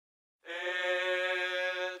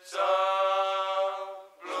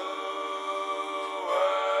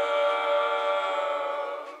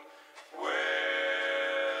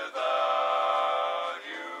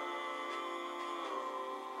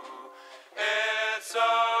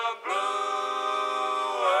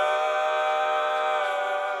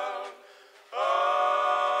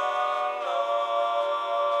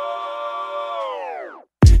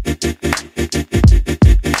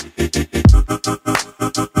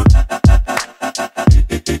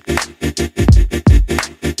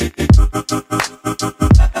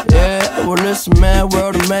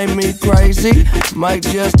ain't me crazy. Might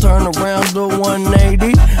just turn around to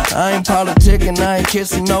 180. I ain't politicking, I ain't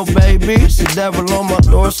kissing no babies. The devil on my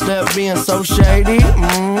doorstep being so shady.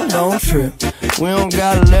 Don't trip. We don't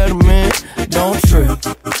gotta let him in. Don't trip.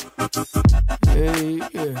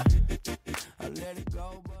 Yeah. I let it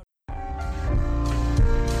go, but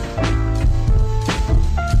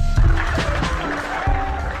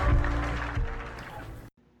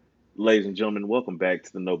Ladies and gentlemen, welcome back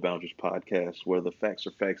to the No Boundaries podcast, where the facts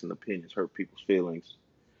are facts and opinions hurt people's feelings.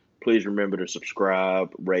 Please remember to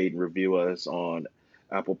subscribe, rate, and review us on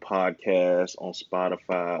Apple Podcasts, on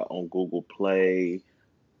Spotify, on Google Play.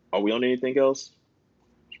 Are we on anything else?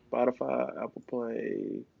 Spotify, Apple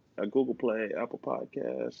Play, Google Play, Apple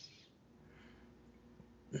Podcasts.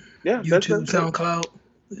 Yeah, YouTube, that's it. SoundCloud.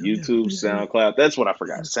 YouTube, SoundCloud. That's what I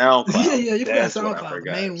forgot. SoundCloud. Yeah, you forgot That's what I SoundCloud, the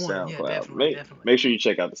forgot. main one. SoundCloud. Yeah, definitely. Make sure you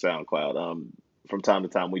check out the SoundCloud. From time to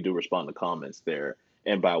time, we do respond to comments there.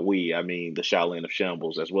 And by we, I mean the Shaolin of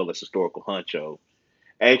Shambles, as well as Historical Huncho.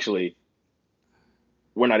 Actually,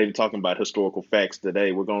 we're not even talking about historical facts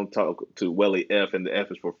today. We're going to talk to Welly F, and the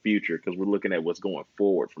F is for future, because we're looking at what's going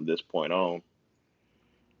forward from this point on.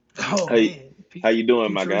 Oh, Hey, man. how you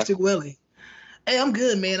doing, my guy? Futuristic Welly. Hey, I'm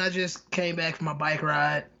good, man. I just came back from my bike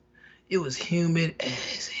ride. It was humid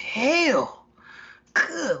as hell.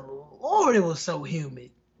 Good Lord, it was so humid.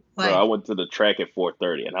 Bro, I went to the track at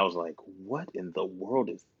 4:30, and I was like, what in the world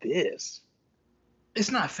is this?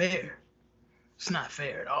 It's not fair. It's not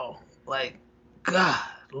fair at all. Like,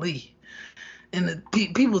 golly. And the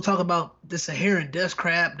people talk about the Saharan dust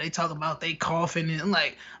crap. They talk about they coughing. And I'm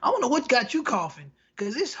like, I don't know what got you coughing.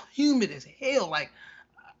 Because it's humid as hell. Like,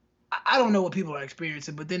 I don't know what people are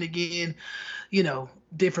experiencing. But then again, you know,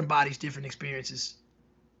 different bodies, different experiences.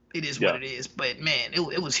 It is what it is. But, man,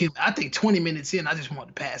 it was humid. I think 20 minutes in, I just wanted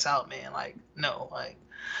to pass out, man. Like, no. Like,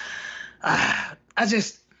 I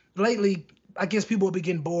just, lately, I guess people have been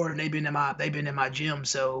getting bored and they've been in my gym.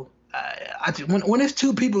 So, I just, when there's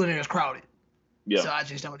two people in there, it's crowded. Yeah. So I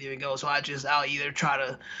just don't even go. So I'll either try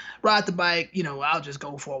to ride the bike, you know, I'll just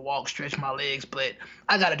go for a walk, stretch my legs, but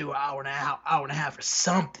I got to do an hour and a half or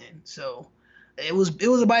something. So it was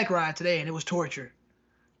a bike ride today, and it was torture.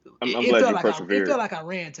 I'm glad you persevered. It felt like I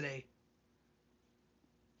ran today.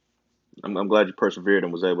 I'm glad you persevered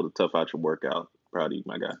and was able to tough out your workout. Proud of you,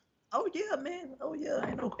 my guy. Oh yeah, man. Oh yeah.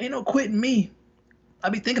 Ain't no quitting me. I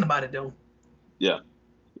be thinking about it though. Yeah,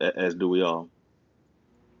 as do we all.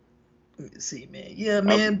 Let me see, man. Yeah,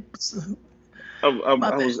 man. I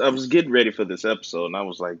was getting ready for this episode, and I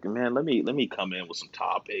was like, man, let me come in with some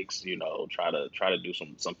topics, you know, try to do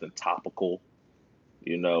something topical,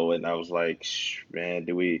 you know. And I was like, man,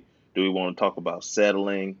 do we want to talk about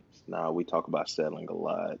settling? Nah, we talk about settling a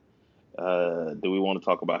lot. Do we want to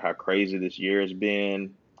talk about how crazy this year has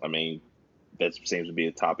been? I mean, that seems to be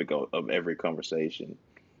a topic of every conversation.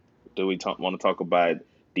 Do we want to talk about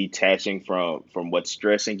detaching from what's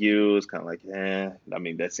stressing you? It's kind of like, I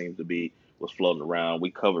mean, that seems to be what's floating around. We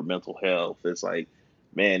covered mental health. It's like,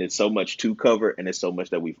 man, it's so much to cover, and it's so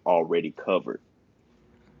much that we've already covered.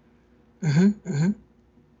 I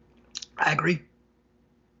agree.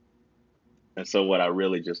 And so what I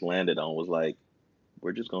really just landed on was like,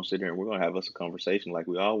 we're just going to sit here and we're going to have us a conversation like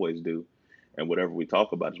we always do. And whatever we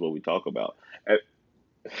talk about is what we talk about. I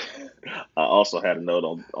also had a note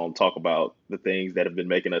on talk about the things that have been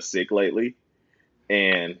making us sick lately.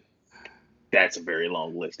 And that's a very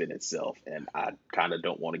long list in itself. And I kind of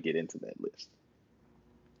don't want to get into that list.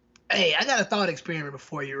 Hey, I got a thought experiment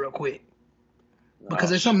before you real quick.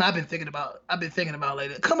 Because there's something I've been thinking about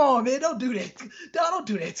lately. Come on, man. Don't do that. Don't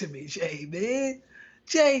do that to me, Jay, man.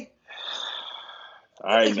 Jay.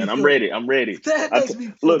 All right, man. I'm ready. That makes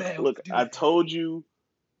me feel bad. Look, I told you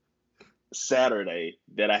Saturday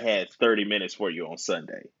that I had 30 minutes for you on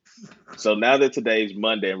Sunday. So now that today's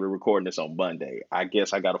Monday and we're recording this on Monday, I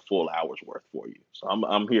guess I got a full hour's worth for you. So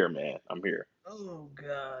I'm here, man. I'm here. Oh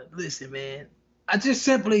God. Listen, man. I've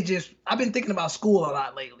been thinking about school a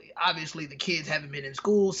lot lately. Obviously, the kids haven't been in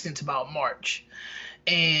school since about March.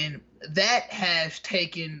 And that has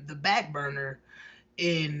taken the back burner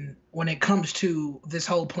when it comes to this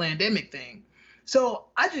whole pandemic thing. So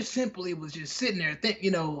I just simply was just sitting there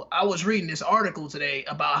I was reading this article today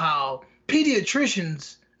about how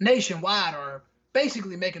pediatricians nationwide are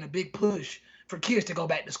basically making a big push for kids to go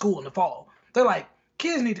back to school in the fall. They're like,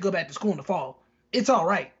 kids need to go back to school in the fall. It's all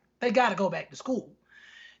right. They got to go back to school.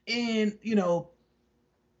 And,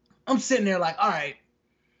 I'm sitting there like, all right,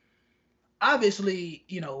 obviously,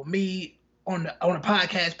 me on a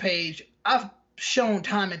podcast page, I've shown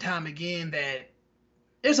time and time again that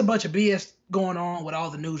there's a bunch of BS going on with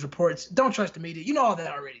all the news reports. Don't trust the media. You know all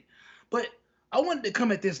that already. But I wanted to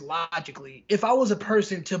come at this logically. If I was a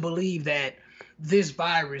person to believe that this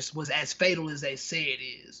virus was as fatal as they say it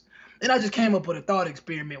is, then I just came up with a thought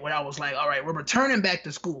experiment where I was like, all right, we're returning back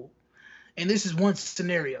to school. And this is one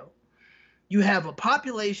scenario. You have a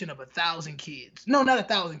population of 1,000 kids. No, not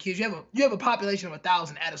 1,000 kids. You have a population of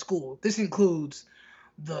 1,000 at a school. This includes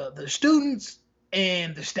the students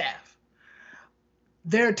and the staff.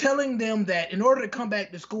 They're telling them that in order to come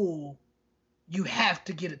back to school, you have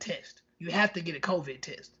to get a test. You have to get a COVID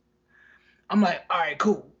test. I'm like, all right,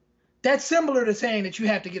 cool. That's similar to saying that you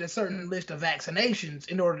have to get a certain list of vaccinations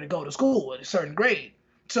in order to go to school at a certain grade.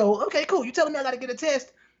 So, okay, cool. You're telling me I got to get a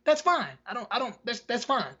test? That's fine. That's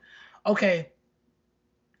fine. Okay.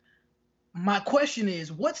 My question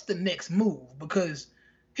is, what's the next move? Because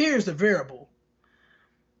here's the variable.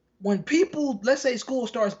 When people, let's say school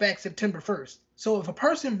starts back September 1st. So if a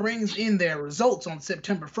person brings in their results on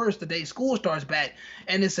September 1st, the day school starts back,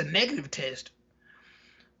 and it's a negative test,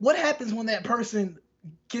 what happens when that person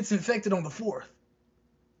gets infected on the 4th?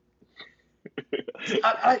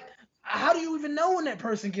 How do you even know when that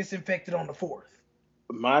person gets infected on the 4th?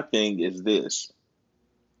 My thing is this.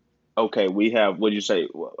 Okay, we have, what did you say,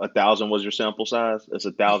 1,000 was your sample size? It's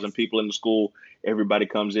 1,000 people in the school. Everybody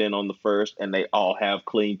comes in on the 1st, and they all have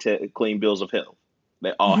clean bills of health.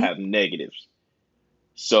 They all have negatives.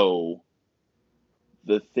 So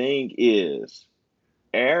the thing is,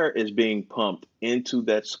 air is being pumped into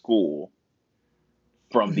that school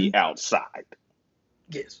from the outside.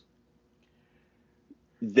 Yes.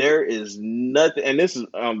 There is nothing, and this is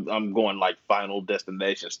I'm going like Final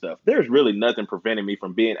Destination stuff. There's really nothing preventing me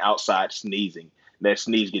from being outside sneezing. That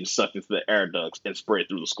sneeze getting sucked into the air ducts and spread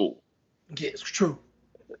through the school. Yes, true.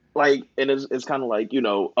 Like, and it's kind of like,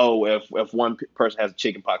 if one person has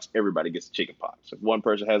chicken pox, everybody gets chicken pox. If one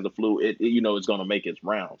person has the flu, it's going to make its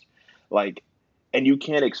rounds. Like, and you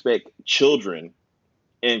can't expect children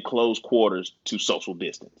in closed quarters to social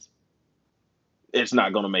distance. It's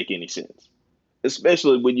not going to make any sense.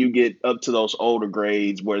 Especially when you get up to those older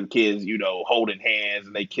grades where the kids, holding hands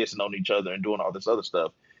and they kissing on each other and doing all this other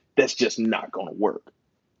stuff. That's just not going to work.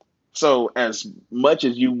 So as much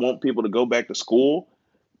as you want people to go back to school,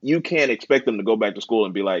 you can't expect them to go back to school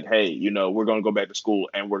and be like, hey, we're going to go back to school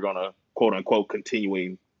and we're going to, quote unquote,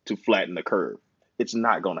 continuing to flatten the curve. It's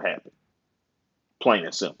not going to happen. Plain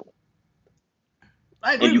and simple.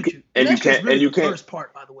 I agree with you. And you can't, the first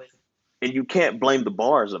part, by the way. And you can't blame the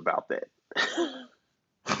bars about that.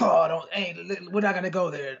 We're not gonna go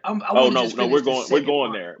there. We're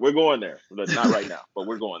going there. We're going there. Not right now, but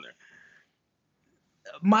we're going there.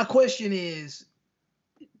 My question is,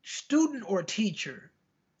 student or teacher,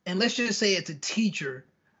 and let's just say it's a teacher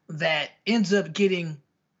that ends up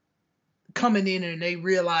coming in and they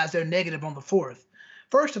realize they're negative on the 4th.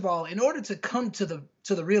 First of all, in order to come to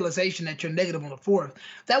the realization that you're negative on the 4th,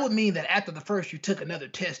 that would mean that after the 1st you took another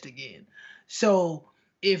test again. So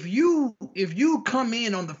if you come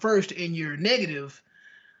in on the 1st and you're negative,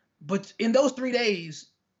 but in those 3 days,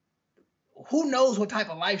 who knows what type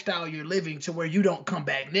of lifestyle you're living to where you don't come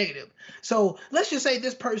back negative. So let's just say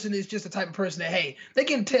this person is just the type of person that, hey, they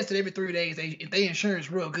get tested every 3 days. If they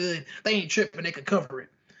insurance real good, they ain't tripping, they could cover it.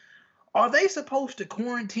 Are they supposed to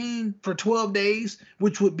quarantine for 12 days,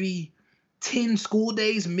 which would be 10 school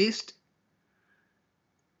days missed?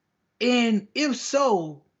 And if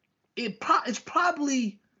so, it's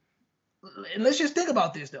probably, and let's just think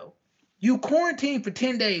about this though. You quarantine for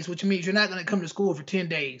 10 days, which means you're not going to come to school for 10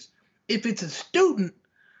 days. If it's a student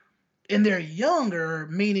and they're younger,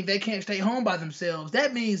 meaning they can't stay home by themselves,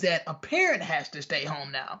 that means that a parent has to stay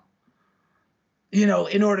home now,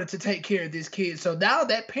 in order to take care of this kid. So now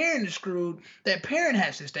that parent is screwed. That parent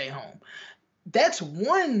has to stay home. That's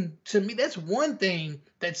one thing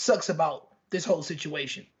that sucks about this whole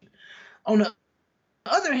situation. On the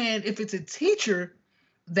other hand, if it's a teacher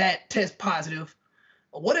that tests positive,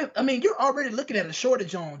 you're already looking at a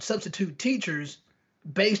shortage on substitute teachers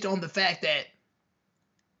based on the fact that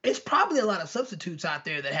it's probably a lot of substitutes out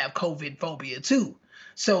there that have COVID phobia too.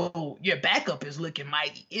 So your backup is looking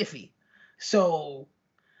mighty iffy. So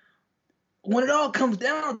when it all comes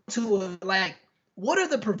down to it, what are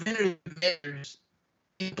the preventative measures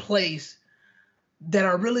in place that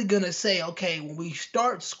are really going to say, okay, when we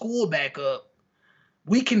start school back up,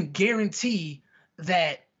 we can guarantee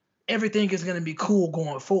that everything is going to be cool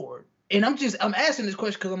going forward? And I'm asking this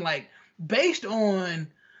question because I'm like, based on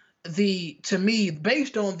the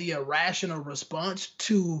irrational response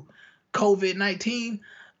to COVID-19,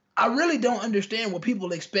 I really don't understand what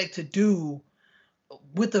people expect to do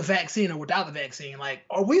with the vaccine or without the vaccine. Like,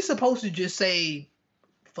 are we supposed to just say,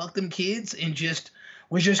 fuck them kids and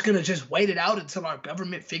we're just going to just wait it out until our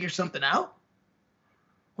government figures something out?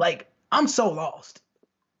 Like, I'm so lost.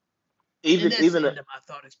 Even and that's the end of my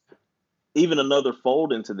thought. even another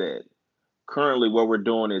fold into that. Currently, what we're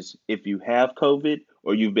doing is if you have COVID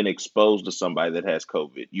or you've been exposed to somebody that has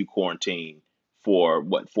COVID, you quarantine for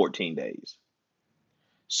 14 days.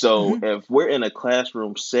 So Mm-hmm. if we're in a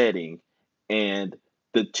classroom setting and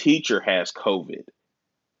the teacher has COVID,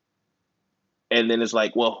 and then it's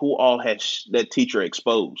like, well, who all has that teacher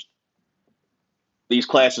exposed? These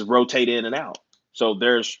classes rotate in and out. So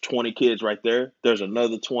there's 20 kids right there. There's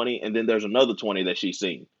another 20, and then there's another 20 that she's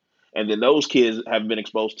seen. And then those kids have been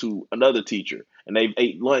exposed to another teacher, and they've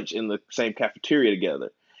ate lunch in the same cafeteria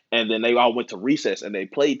together. And then they all went to recess and they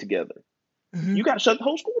played together. Mm-hmm. You got to shut the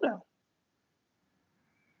whole school down.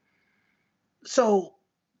 So,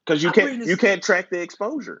 because you can't track the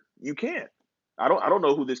exposure. You can't. I don't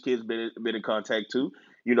know who this kid's been in contact to.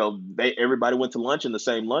 You know, everybody went to lunch in the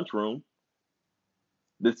same lunchroom.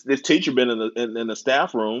 This teacher been in the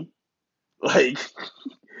staff room. Like,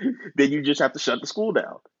 then you just have to shut the school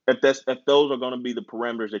down. If those are going to be the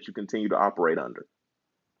parameters that you continue to operate under.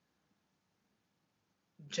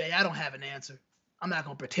 Jay, I don't have an answer. I'm not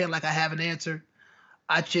gonna pretend like I have an answer.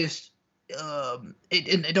 I just and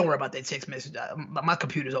don't worry about that text message. My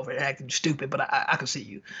computer's over here acting stupid, but I can see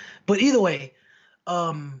you. But either way,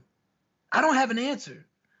 I don't have an answer.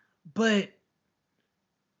 But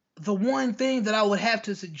the one thing that I would have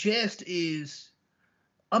to suggest is,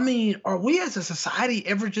 I mean, are we as a society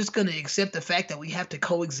ever just going to accept the fact that we have to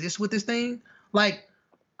coexist with this thing? Like,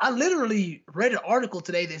 I literally read an article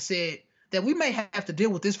today that said that we may have to deal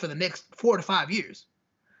with this for the next 4 to 5 years.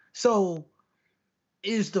 So,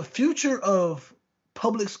 is the future of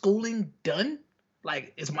public schooling done?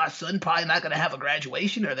 Like, is my son probably not going to have a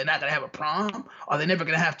graduation, or they're not going to have a prom? Are they never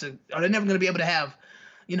going to be able to have,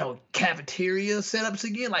 cafeteria setups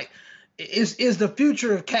again? Like, is the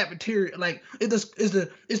future of cafeteria, like, is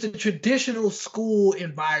the traditional school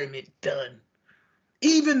environment done?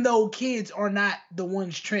 Even though kids are not the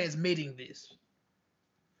ones transmitting this.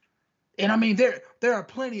 And I mean, there are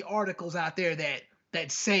plenty of articles out there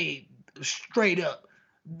that say straight up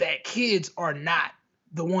that kids are not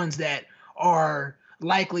the ones that are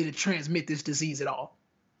likely to transmit this disease at all.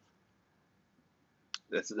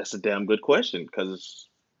 That's a damn good question, because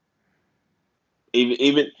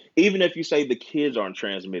even if you say the kids aren't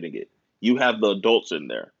transmitting it, you have the adults in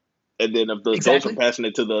there, and then if the adults are passing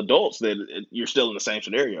it to the adults, then you're still in the same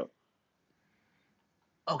scenario.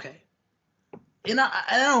 Okay. And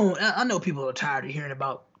I know people are tired of hearing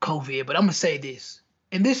about COVID, but I'm gonna say this,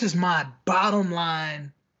 and this is my bottom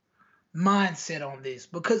line mindset on this,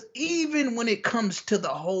 because even when it comes to the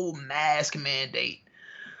whole mask mandate,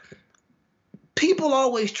 people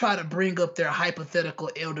always try to bring up their hypothetical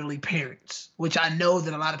elderly parents, which I know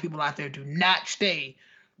that a lot of people out there do not stay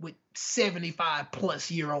with 75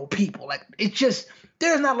 plus year old people. Like, it's just,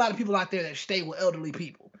 there's not a lot of people out there that stay with elderly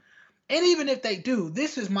people. And even if they do,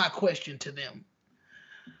 this is my question to them.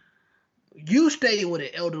 You stay with an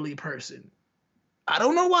elderly person. I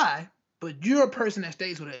don't know why, but you're a person that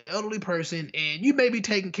stays with an elderly person, and you may be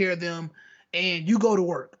taking care of them, and you go to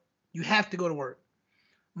work. You have to go to work.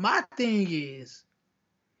 My thing is,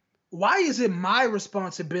 why is it my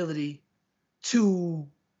responsibility to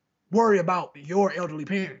worry about your elderly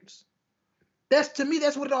parents? To me,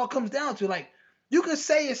 that's what it all comes down to. Like, you can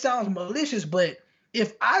say it sounds malicious, but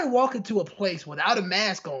if I walk into a place without a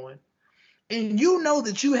mask on, and you know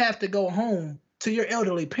that you have to go home to your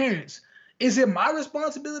elderly parents, is it my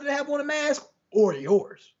responsibility to have on a mask, or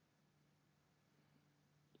yours?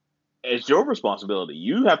 It's your responsibility.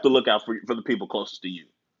 You have to look out for the people closest to you.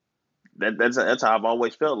 That's how I've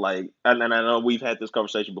always felt. Like, and I know we've had this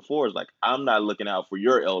conversation before. It's like, I'm not looking out for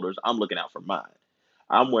your elders. I'm looking out for mine.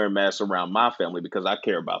 I'm wearing masks around my family because I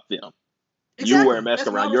care about them. Exactly. You wear a mask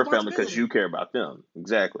around your family because you care about them.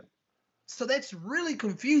 Exactly. So that's really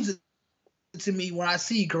confusing to me when I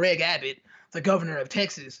see Greg Abbott, the governor of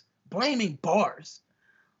Texas, blaming bars.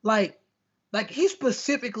 Like he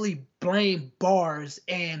specifically blamed bars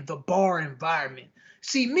and the bar environment.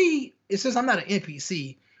 See, me, since I'm not an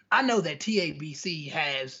NPC, I know that TABC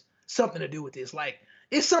has something to do with this. Like,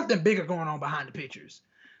 it's something bigger going on behind the pictures.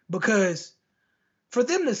 Because for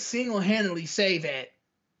them to single-handedly say that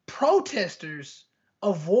protesters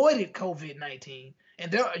avoided COVID-19,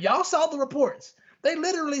 and y'all saw the reports. They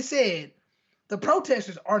literally said the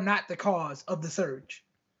protesters are not the cause of the surge.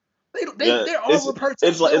 There are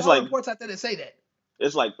reports out there that say that.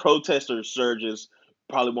 It's like protester surges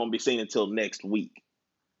probably won't be seen until next week.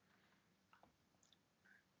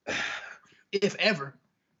 If ever.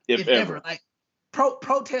 Like,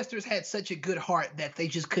 protesters had such a good heart that they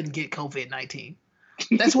just couldn't get COVID-19.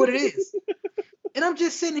 That's what it is. And I'm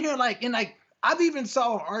just sitting here like, and like, I've even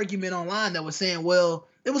saw an argument online that was saying, well,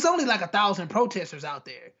 it was only like 1,000 protesters out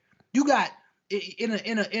there. You got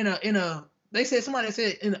they said, somebody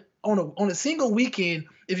said on a single weekend,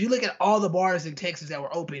 if you look at all the bars in Texas that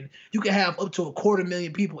were open, you could have up to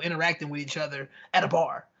 250,000 people interacting with each other at a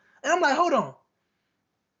bar. And I'm like, hold on.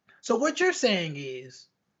 So what you're saying is,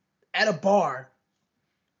 at a bar,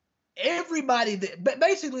 everybody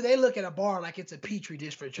basically they look at a bar like it's a petri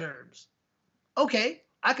dish for germs. Okay,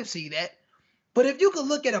 I can see that. But if you could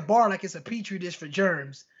look at a bar like it's a petri dish for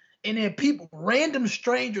germs, and then people, random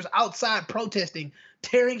strangers outside protesting,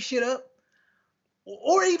 tearing shit up,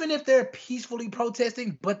 or even if they're peacefully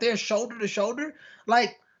protesting, but they're shoulder to shoulder,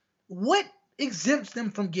 like, what exempts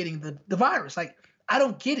them from getting the virus? Like, I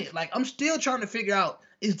don't get it. Like, I'm still trying to figure out,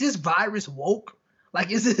 is this virus woke? Like,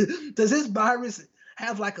 does this virus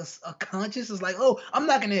have like a conscience? Like, oh, I'm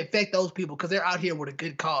not going to infect those people because they're out here with a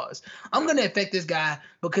good cause. I'm going to infect this guy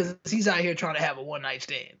because he's out here trying to have a one-night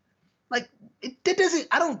stand. Like,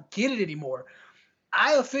 I don't get it anymore.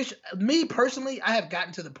 Me personally, I have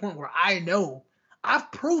gotten to the point where I know,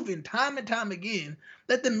 I've proven time and time again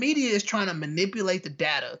that the media is trying to manipulate the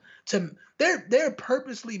data they're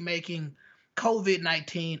purposely making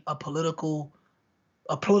COVID-19 a political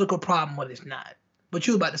problem when it's not. But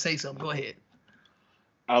you were about to say something. Go ahead.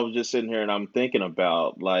 I was just sitting here and I'm thinking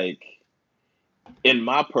about, like, in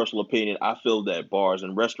my personal opinion, I feel that bars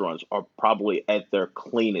and restaurants are probably at their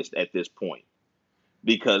cleanest at this point,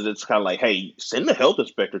 because it's kind of like, hey, send the health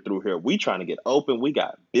inspector through here. We trying to get open. We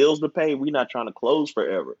got bills to pay. We not trying to close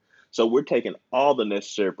forever. So we're taking all the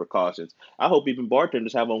necessary precautions. I hope even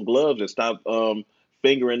bartenders have on gloves and stop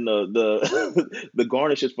fingering the the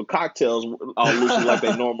garnishes for cocktails all loosely like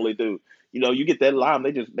they normally do. You know, you get that lime,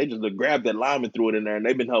 they just grab that lime and threw it in there, and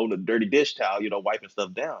they've been holding a dirty dish towel, wiping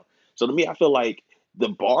stuff down. So to me, I feel like the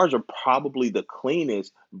bars are probably the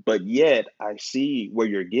cleanest, but yet I see where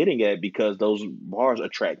you're getting at, because those bars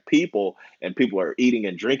attract people and people are eating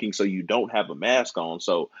and drinking, so you don't have a mask on.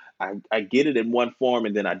 So I get it in one form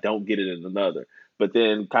and then I don't get it in another. But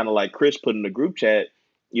then, kind of like Chris put in the group chat,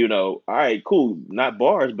 all right, cool, not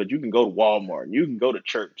bars, but you can go to Walmart, you can go to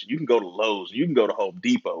church, you can go to Lowe's, you can go to Home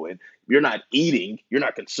Depot, and you're not eating, you're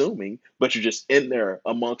not consuming, but you're just in there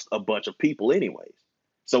amongst a bunch of people anyways.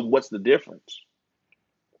 So what's the difference?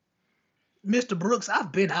 Mr. Brooks,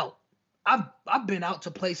 I've been out. I've been out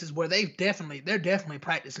to places where they're definitely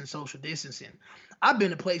practicing social distancing. I've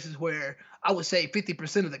been to places where I would say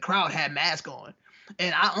 50% of the crowd had masks on.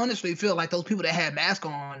 And I honestly feel like those people that had masks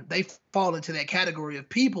on, they fall into that category of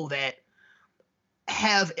people that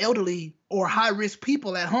have elderly or high-risk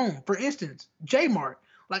people at home. For instance, J-Mark.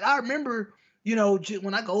 Like, I remember,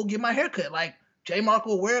 when I go get my haircut, like, J-Mark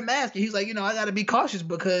will wear a mask, and he's like, I got to be cautious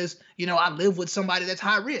because, I live with somebody that's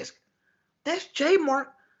high risk. That's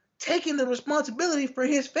J-Mark taking the responsibility for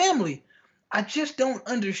his family. I just don't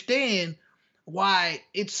understand why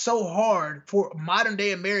it's so hard for modern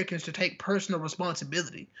day Americans to take personal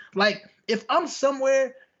responsibility. Like, if I'm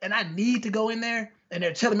somewhere and I need to go in there and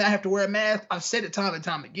they're telling me I have to wear a mask, I've said it time and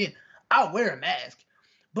time again, I'll wear a mask.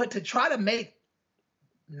 But to try to make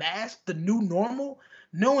masks the new normal,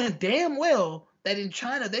 knowing damn well that in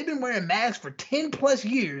China they've been wearing masks for 10 plus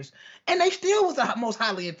years and they still was the most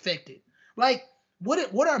highly infected. Like, what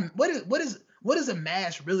is a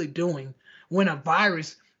mask really doing when a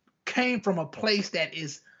virus came from a place that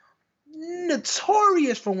is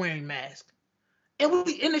notorious for wearing masks, and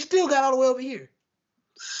it still got all the way over here?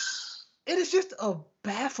 It is just a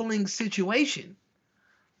baffling situation.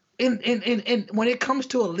 And when it comes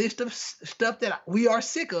to a list of stuff that we are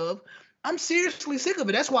sick of, I'm seriously sick of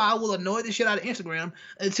it. That's why I will annoy the shit out of Instagram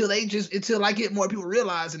until I get more people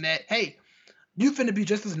realizing that, hey, you finna be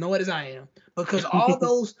just as annoyed as I am, because all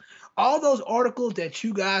those articles that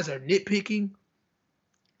you guys are nitpicking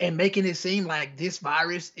and making it seem like this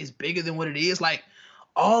virus is bigger than what it is, like,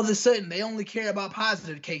 all of a sudden they only care about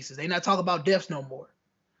positive cases. They not talk about deaths no more.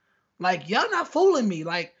 Like, y'all not fooling me.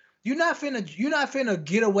 Like, you're not finna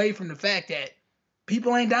get away from the fact that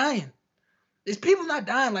people ain't dying. It's people not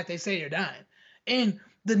dying like they say they're dying. And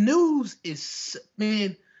the news is,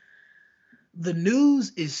 man, the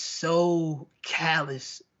news is so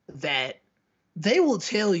callous that they will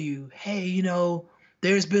tell you, hey,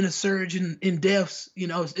 there's been a surge in deaths.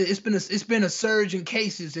 It's been a surge in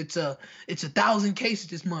cases. It's 1,000 cases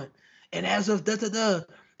this month, and as of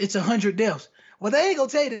it's 100 deaths. Well, they ain't gonna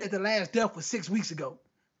tell you that the last death was 6 weeks ago.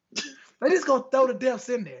 They just gonna throw the deaths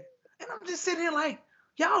in there, and I'm just sitting here like,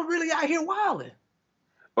 y'all really out here wilding.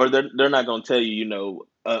 Or they're not gonna tell you,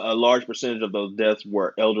 a large percentage of those deaths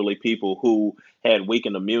were elderly people who had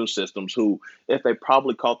weakened immune systems, who, if they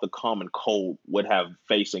probably caught the common cold, would have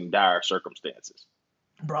facing dire circumstances.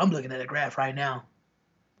 Bro, I'm looking at a graph right now.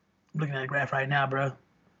 Bro.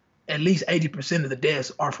 At least 80% of the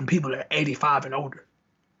deaths are from people that are 85 and older.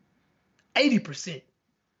 80%.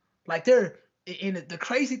 Like and the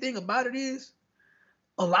crazy thing about it is,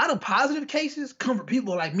 a lot of positive cases come from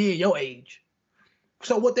people like me and your age.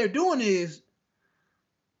 So what they're doing is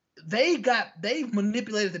they've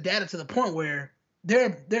manipulated the data to the point where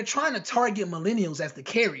they're trying to target millennials as the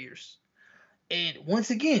carriers. And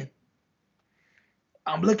once again,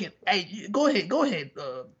 I'm looking. Hey, go ahead.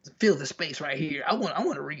 Fill the space right here. I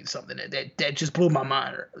want to read something that just blew my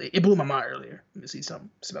mind. It blew my mind earlier. Let me see something.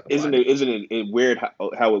 See if I can Isn't find it weird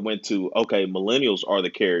how it went to, okay, millennials are the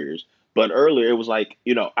carriers, but earlier it was like,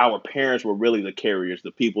 our parents were really the carriers,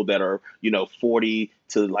 the people that are 40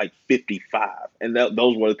 to like 55, and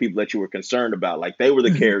those were the people that you were concerned about. Like, they were the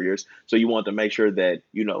it. carriers, so you wanted to make sure that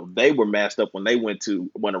they were masked up when they went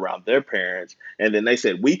around their parents, and then they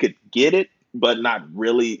said we could get it, but not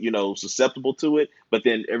really, susceptible to it. But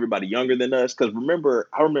then everybody younger than us, because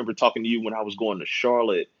I remember talking to you when I was going to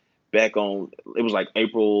Charlotte back on, it was like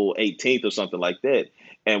April 18th or something like that.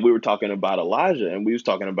 And we were talking about Elijah, and we was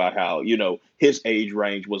talking about how, his age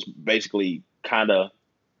range was basically kind of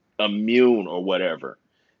immune or whatever.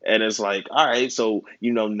 And it's like, all right, so,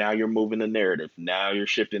 now you're moving the narrative. Now you're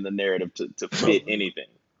shifting the narrative to fit anything.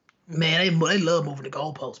 Man, they love moving the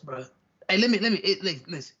goalposts, bro. Hey,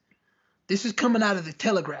 listen. This is coming out of the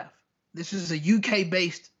Telegraph. This is a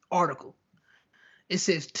UK-based article. It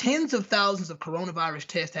says tens of thousands of coronavirus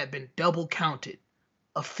tests have been double counted,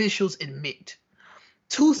 officials admit.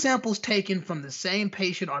 2 samples taken from the same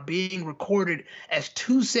patient are being recorded as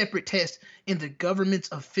 2 separate tests in the government's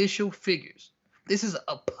official figures. This is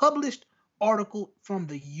a published article from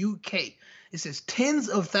the UK. It says tens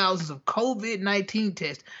of thousands of COVID-19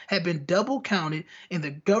 tests have been double counted in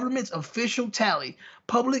the government's official tally.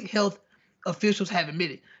 Public health officials have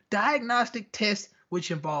admitted. Diagnostic tests, which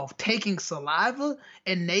involve taking saliva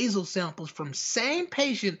and nasal samples from same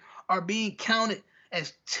patient, are being counted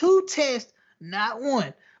as 2 tests, not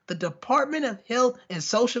 1. The Department of Health and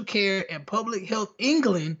Social Care and Public Health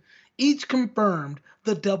England each confirmed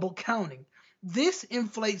the double counting. This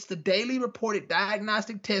inflates the daily reported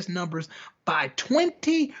diagnostic test numbers by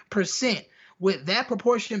 20%, with that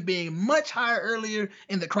proportion being much higher earlier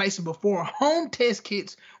in the crisis before home test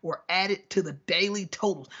kits were added to the daily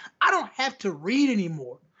totals. I don't have to read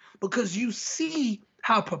anymore because you see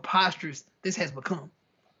how preposterous this has become.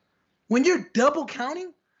 When you're double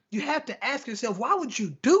counting, you have to ask yourself, why would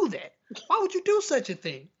you do that? Why would you do such a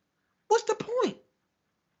thing? What's the point?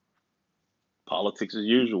 Politics as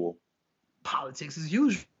usual.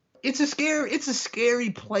 It's a scary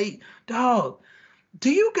plate, dog. Do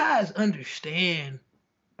you guys understand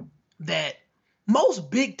that most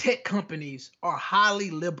big tech companies are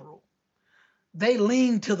highly liberal? They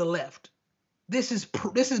lean to the left. This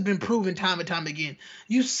has been proven time and time again.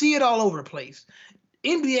 You see it all over the place.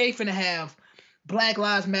 NBA finna have Black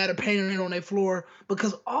Lives Matter painted on their floor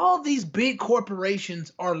because all these big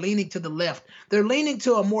corporations are leaning to the left. They're leaning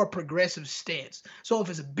to a more progressive stance. So if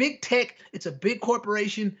it's a big tech, it's a big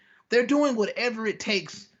corporation, they're doing whatever it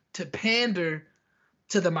takes to pander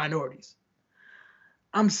to the minorities.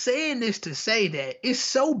 I'm saying this to say that it's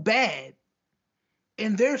so bad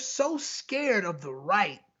and they're so scared of the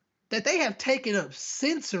right that they have taken up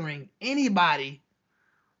censoring anybody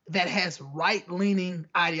that has right-leaning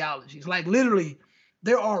ideologies. Like, literally,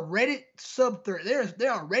 there are Reddit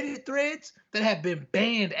there are Reddit threads that have been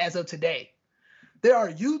banned as of today. There are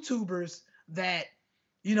YouTubers that,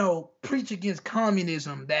 preach against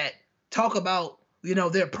communism, that talk about,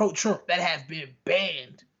 they're pro-Trump, that have been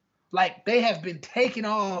banned. Like, they have been taken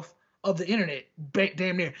off of the internet,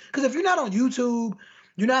 damn near. Because if you're not on YouTube,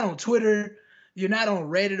 you're not on Twitter, you're not on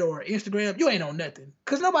Reddit or Instagram, you ain't on nothing.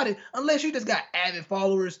 Because nobody, unless you just got avid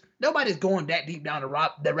followers, nobody's going that deep down the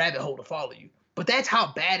rabbit hole to follow you. But that's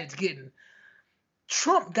how bad it's getting.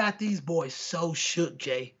 Trump got these boys so shook,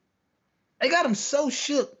 Jay. They got them so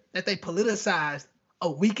shook that they politicized a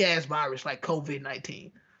weak-ass virus like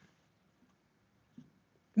COVID-19.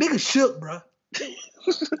 Nigga shook, bro.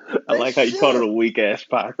 I like how you called it a weak-ass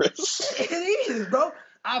virus. It is, bro.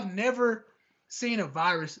 I've never seen a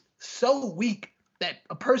virus so weak that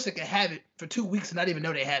a person can have it for 2 weeks and not even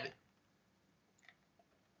know they have it.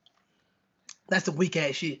 That's the weak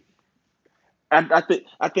ass shit. I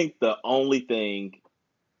think the only thing,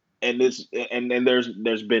 and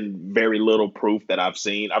there's been very little proof that I've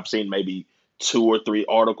seen. I've seen maybe 2 or 3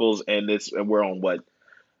 articles, and we're on what,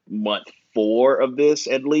 month four of this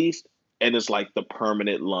at least, and it's like the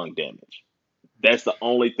permanent lung damage. That's the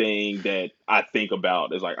only thing that I think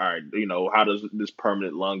about is like, all right, how does this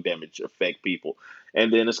permanent lung damage affect people?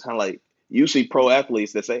 And then it's kind of like you see pro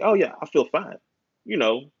athletes that say, oh yeah, I feel fine. You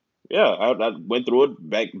know, yeah, I went through it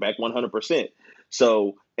back 100%.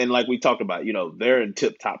 So, and like we talked about, they're in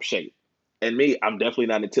tip top shape. And me, I'm definitely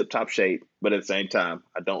not in tip top shape, but at the same time,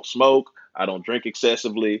 I don't smoke, I don't drink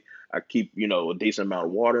excessively, I keep, a decent amount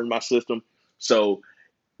of water in my system. So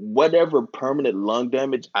whatever permanent lung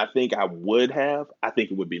damage I think I would have, I think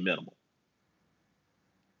it would be minimal.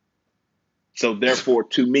 So therefore,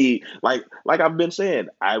 to me, like I've been saying,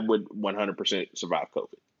 I would 100% survive COVID.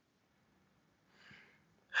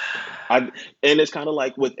 I and it's kind of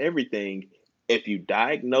like with everything, if you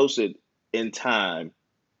diagnose it in time,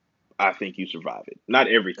 I think you survive it. Not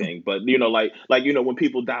everything, but when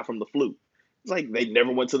people die from the flu, it's like they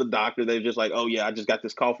never went to the doctor. They're just like, oh yeah, I just got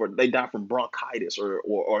this cough. Or they die from bronchitis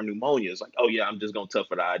or pneumonia. It's like, oh yeah, I'm just gonna tough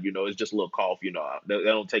it out. It's just a little cough. They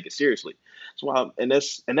don't take it seriously. So and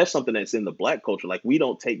that's something that's in the black culture. Like we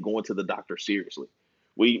don't take going to the doctor seriously.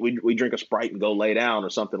 We drink a Sprite and go lay down or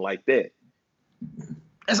something like that.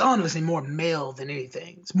 It's honestly more male than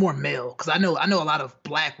anything. It's more male because I know a lot of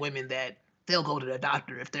black women that they'll go to the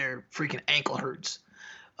doctor if their freaking ankle hurts.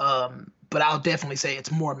 But I'll definitely say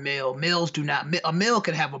it's more male. Males do not. A male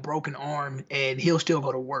can have a broken arm and he'll still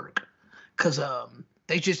go to work, because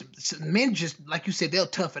men just like you said, they'll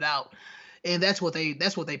tough it out, and that's what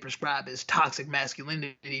they prescribe as toxic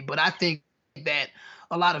masculinity. But I think that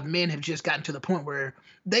a lot of men have just gotten to the point where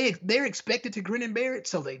they're expected to grin and bear it,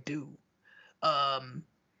 so they do.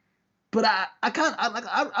 But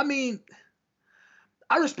I mean,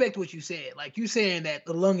 I respect what you said. Like you saying that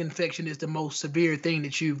the lung infection is the most severe thing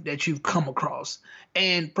that you've come across.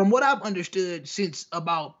 And from what I've understood since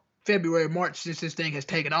about February, March, since this thing has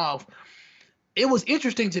taken off, it was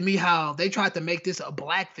interesting to me how they tried to make this a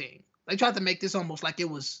black thing. They tried to make this almost like it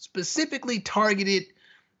was specifically targeted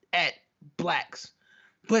at blacks.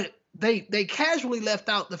 But they casually left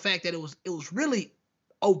out the fact that it was really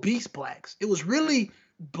obese blacks. It was really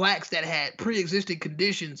blacks that had pre-existing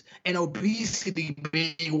conditions, and obesity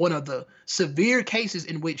being one of the severe cases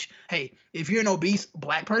in which, hey, if you're an obese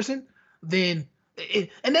black person, then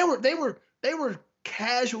and they were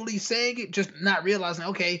casually saying it, just not realizing,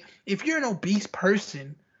 okay, if you're an obese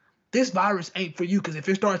person, this virus ain't for you, because if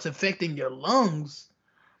it starts affecting your lungs,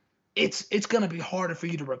 it's gonna be harder for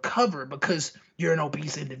you to recover because you're an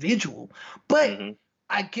obese individual. But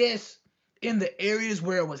I guess in the areas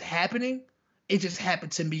where it was happening, it just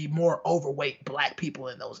happened to be more overweight black people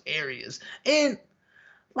in those areas. And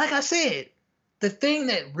like I said, the thing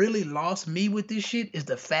that really lost me with this shit is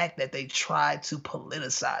the fact that they tried to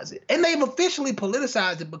politicize it. And they've officially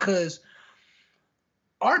politicized it because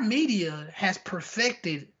our media has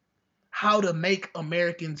perfected how to make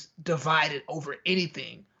Americans divided over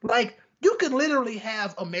anything. Like, you could literally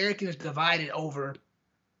have Americans divided over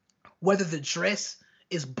whether the dress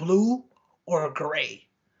is blue or gray.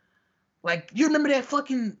 Like, you remember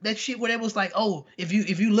that shit where it was like, oh, if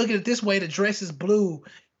you look at it this way, the dress is blue.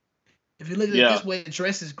 If you look at it this way, the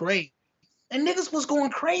dress is gray. And niggas was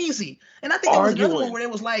going crazy. And I think there was another one where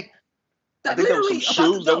it was like, I think there was some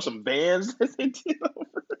shoes, there was some bands that they did over.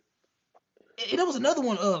 And there was another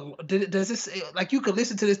one. Does this, like, you could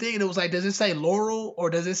listen to this thing and it was like, does it say Laurel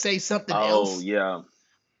or does it say something else? Oh yeah,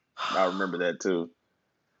 I remember that too.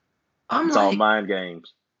 It's all mind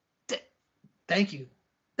games. Thank you.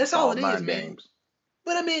 That's all it is, man.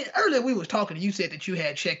 But I mean, earlier we was talking, and you said that you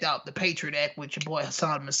had checked out the Patriot Act with your boy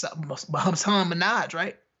Hassan Minhaj,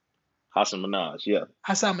 right? Hassan Minhaj, yeah.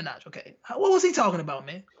 Hassan Minhaj, okay. What was he talking about,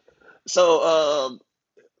 man? So,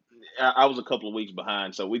 I was a couple of weeks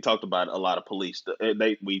behind, so we talked about a lot of police stuff.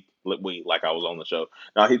 We like I was on the show.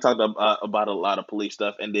 Now he talked about a lot of police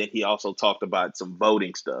stuff, and then he also talked about some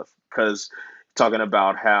voting stuff, because talking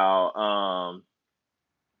about how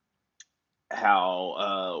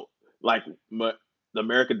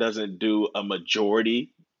America doesn't do a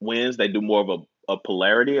majority wins; they do more of a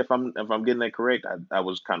polarity. If I'm getting that correct, I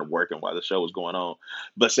was kind of working while the show was going on,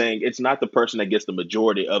 but saying it's not the person that gets the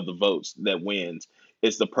majority of the votes that wins;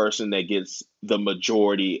 it's the person that gets the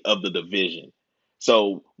majority of the division.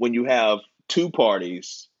 So when you have two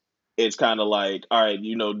parties, it's kind of like, all right, do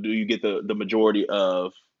you get the majority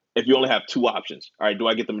of, if you only have two options? All right, do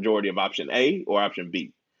I get the majority of option A or option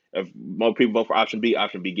B? If more people vote for option B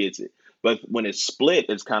gets it. But when it's split,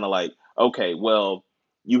 it's kind of like, okay, well,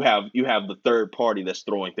 you have the third party that's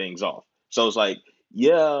throwing things off. So it's like,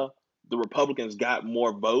 yeah, the Republicans got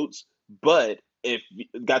more votes, but if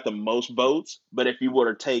got the most votes, but if you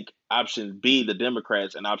were to take option B, the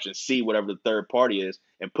Democrats, and option C, whatever the third party is,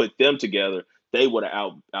 and put them together, they would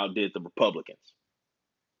have outdid the Republicans.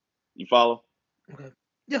 You follow? Okay.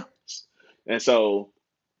 Yeah. And so,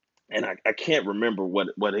 and I can't remember what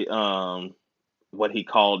he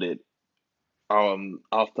called it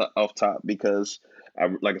off top because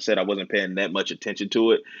like I said, I wasn't paying that much attention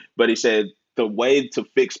to it. But he said the way to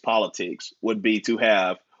fix politics would be to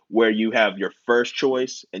have where you have your first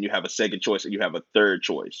choice and you have a second choice and you have a third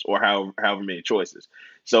choice or however many choices.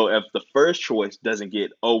 So if the first choice doesn't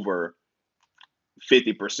get over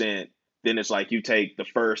 50%, then it's like you take the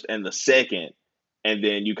first and the second and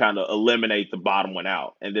then you kind of eliminate the bottom one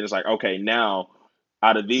out. And then it's like, okay, now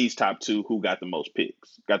out of these top two, who got the most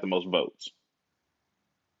picks, got the most votes?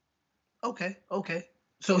 Okay.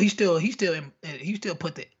 So he still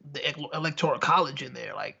put the electoral college in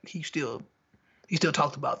there. Like he still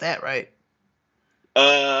talked about that, right?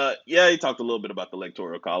 Yeah, he talked a little bit about the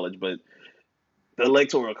electoral college, but the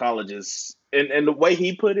electoral college is, and the way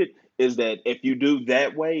he put it is that if you do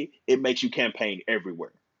that way, it makes you campaign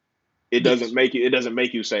everywhere. It doesn't make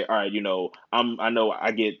you say, all right, I know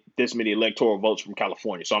I get this many electoral votes from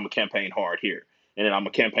California, so I'm gonna campaign hard here. And then I'm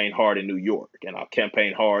gonna campaign hard in New York, and I'll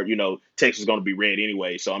campaign hard. Texas is gonna be red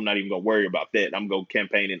anyway, so I'm not even gonna worry about that. I'm gonna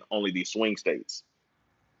campaign in only these swing states.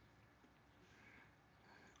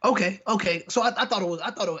 Okay. So I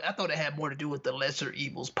thought it had more to do with the lesser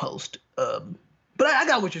evils post. But I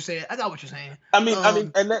got what you're saying. I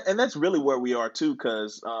mean, and that's really where we are too,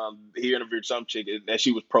 because he interviewed some chick that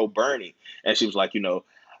she was pro Bernie, and she was like,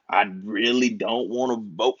 I really don't want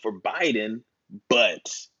to vote for Biden,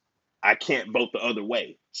 but I can't vote the other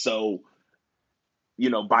way. So,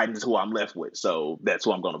 Biden is who I'm left with. So that's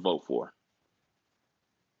who I'm going to vote for.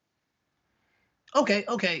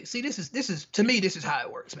 Okay. See, this is to me, this is how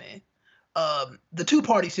it works, man. The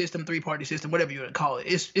 2-party system, 3-party system, whatever you want to call it,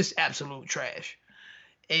 it's absolute trash.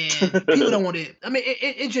 And people don't want it. I mean,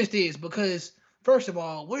 it just is, because first of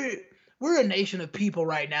all, we're a nation of people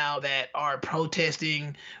right now that are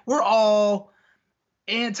protesting. We're all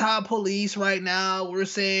anti-police right now. We're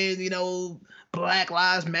saying, Black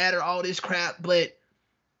Lives Matter, all this crap, but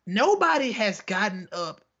nobody has gotten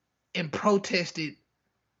up and protested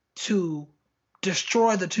to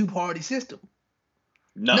destroy the 2-party system.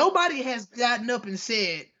 No. Nobody has gotten up and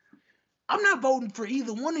said, I'm not voting for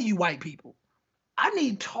either one of you white people. I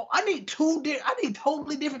need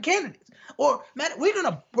totally different candidates. Or man, we're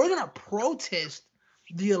gonna protest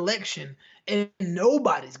the election, and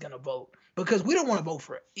nobody's gonna vote because we don't want to vote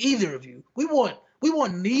for either of you. We want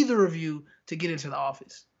neither of you to get into the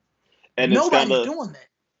office. And nobody's doing that.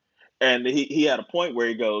 And he had a point where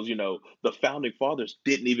he goes, the founding fathers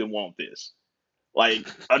didn't even want this. Like,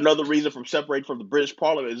 another reason from separating from the British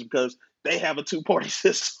Parliament is because they have a 2-party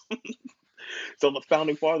system. So the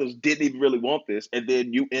founding fathers didn't even really want this, and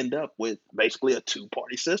then you end up with basically a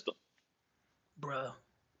 2-party system. Bruh,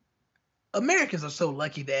 Americans are so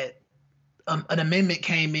lucky that an amendment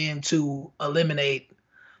came in to eliminate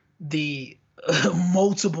the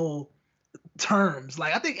multiple terms.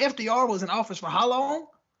 Like, I think FDR was in office for how long?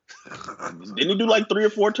 Didn't he do like 3 or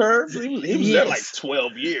 4 terms? He was there like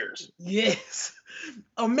 12 years. Yes.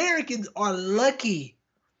 Americans are lucky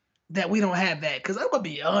that we don't have that, because I'm going to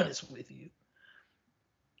be honest with you.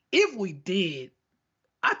 If we did,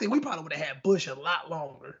 I think we probably would have had Bush a lot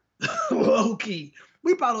longer. Low key.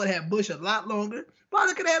 We probably would have had Bush a lot longer.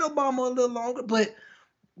 Probably could have had Obama a little longer, but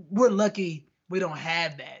we're lucky we don't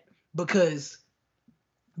have that, because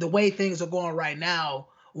the way things are going right now,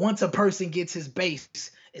 once a person gets his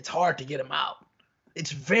base, it's hard to get him out.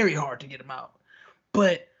 It's very hard to get him out.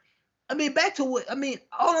 But I mean, back to what I mean,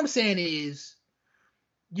 all I'm saying is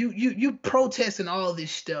you protesting all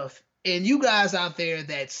this stuff, and you guys out there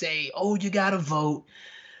that say, oh, you gotta vote,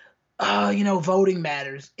 voting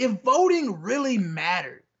matters. If voting really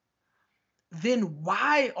mattered, then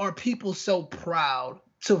why are people so proud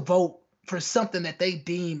to vote for something that they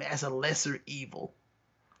deem as a lesser evil?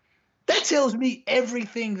 That tells me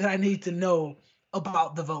everything that I need to know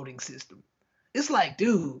about the voting system. It's like,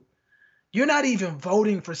 dude, you're not even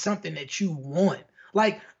voting for something that you want.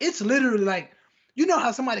 Like, it's literally like, you know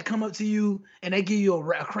how somebody come up to you and they give you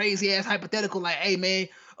a crazy ass hypothetical, like, hey man,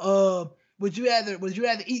 would you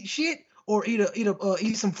rather eat shit or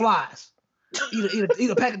eat some flies? Eat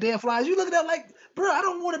a pack of damn flies. You look at that like, bro, I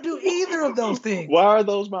don't want to do either of those things. Why are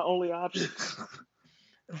those my only options?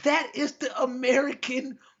 That is the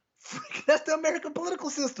American political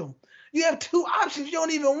system. You have 2 options you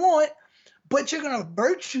don't even want, but you're gonna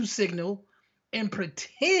virtue signal and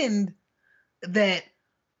pretend that,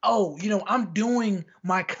 I'm doing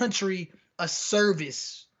my country a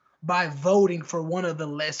service by voting for one of the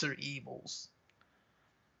lesser evils.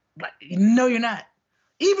 Like, no, you're not.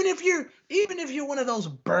 Even if you're one of those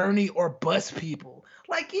Bernie or bust people,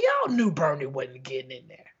 like y'all knew Bernie wasn't getting in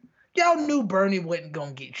there. Y'all knew Bernie wasn't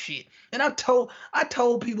gonna get shit. And I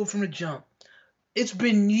told people from the jump, it's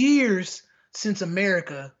been years since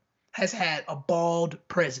America has had a bald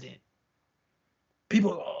president.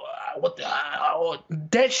 People,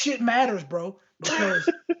 that shit matters, bro. Because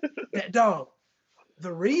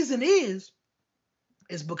the reason is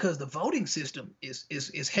because the voting system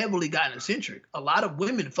is heavily gynocentric. A lot of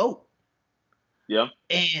women vote. Yeah.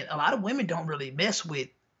 And a lot of women don't really mess with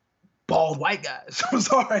bald white guys. I'm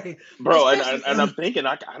sorry, bro. And I'm thinking,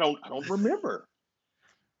 I don't remember.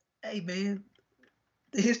 Hey man,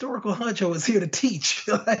 the historical honcho is here to teach.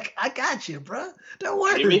 Like, I got you, bro. Don't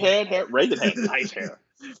worry. Jimmy had hair. Reagan had nice hair.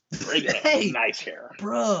 Reagan had nice hair,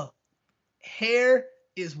 bro. Hair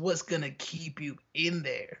is what's gonna keep you in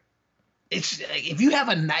there. It's like, if you have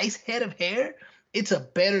a nice head of hair, it's a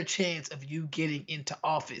better chance of you getting into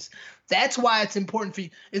office. That's why it's important for you.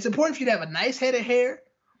 It's important for you to have a nice head of hair,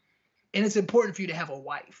 and it's important for you to have a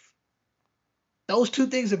wife. Those two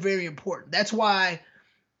things are very important. That's why,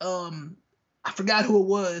 I forgot who it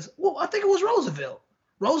was. Well, I think it was Roosevelt.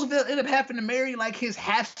 Roosevelt ended up having to marry like his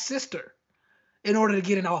half sister in order to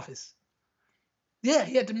get in office. Yeah,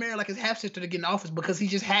 he had to marry like his half sister to get in office because he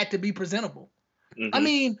just had to be presentable. Mm-hmm. I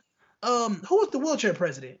mean, who was the wheelchair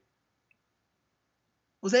president?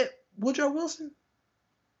 Was that Woodrow Wilson?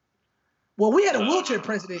 Well, we had a wheelchair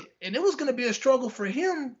president, and it was going to be a struggle for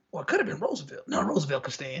him. Or it could have been Roosevelt. No, Roosevelt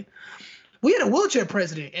could stand. We had a wheelchair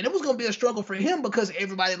president, and it was going to be a struggle for him because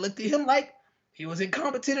everybody looked at him like he was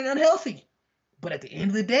incompetent and unhealthy. But at the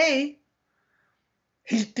end of the day,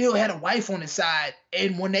 he still had a wife on his side,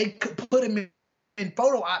 and when they put him in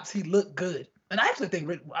photo ops, he looked good. And I actually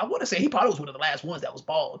think, I want to say he probably was one of the last ones that was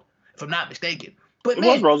bald, if I'm not mistaken. But it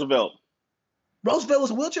was Roosevelt. Roosevelt was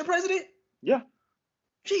a wheelchair president? Yeah.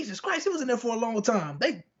 Jesus Christ, he was in there for a long time.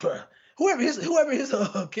 Whoever his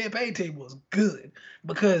campaign team was good,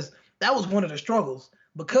 because that was one of the struggles.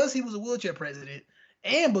 Because he was a wheelchair president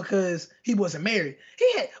and because he wasn't married,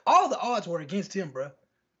 he had all the odds were against him, bro.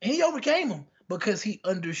 And he overcame them because he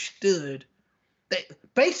understood that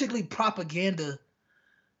basically propaganda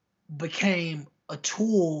became a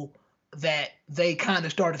tool that they kind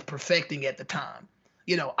of started perfecting at the time.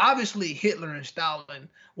 You know, obviously Hitler and Stalin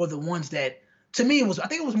were the ones that, to me, I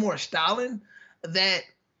think it was more Stalin that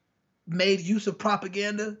made use of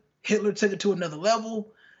propaganda. Hitler took it to another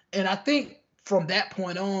level. And I think from that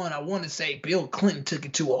point on, I want to say Bill Clinton took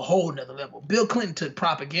it to a whole nother level. Bill Clinton took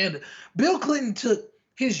propaganda. Bill Clinton took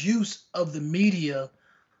his use of the media,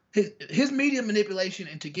 his media manipulation,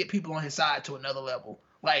 and to get people on his side to another level.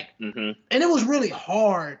 Like, and it was really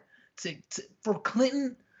hard for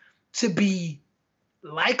Clinton to be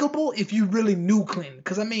likable if you really knew Clinton.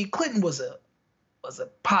 Because, I mean, Clinton was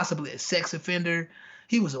possibly a sex offender.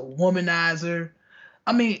 He was a womanizer.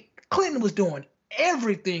 I mean, Clinton was doing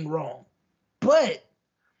everything wrong, but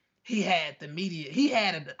he had the media. He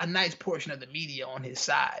had a nice portion of the media on his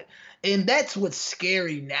side. And that's what's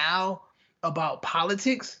scary now about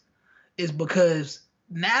politics, is because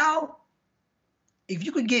now, if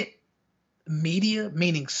you could get media,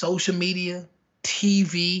 meaning social media,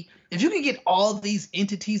 TV, if you can get all these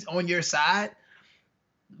entities on your side,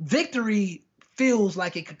 victory feels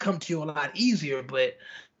like it could come to you a lot easier. But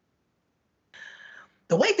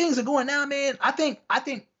the way things are going now, man, I think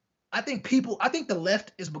the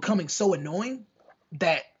left is becoming so annoying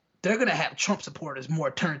that they're gonna have Trump supporters more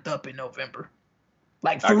turned up in November.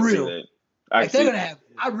 Like, for real. I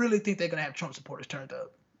really think they're gonna have Trump supporters turned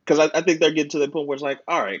up. Because I think they're getting to the point where it's like,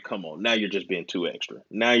 all right, come on, now you're just being too extra.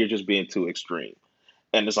 Now you're just being too extreme.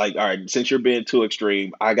 And it's like, all right, since you're being too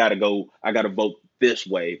extreme, I gotta vote this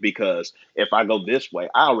way, because if I go this way,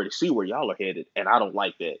 I already see where y'all are headed, and I don't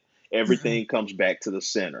like that. Everything comes back to the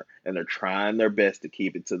center, and they're trying their best to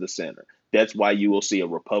keep it to the center. That's why you will see a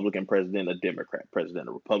Republican president, a Democrat president,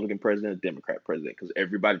 a Republican president, a Democrat president, because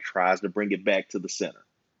everybody tries to bring it back to the center.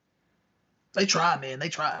 They try, man. They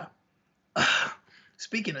try.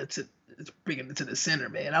 Speaking to the center,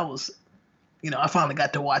 man, I finally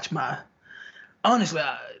got to watch honestly,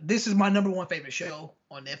 this is my number one favorite show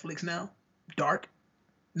on Netflix now, Dark.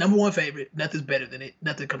 Number one favorite. Nothing's better than it.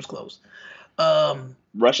 Nothing comes close.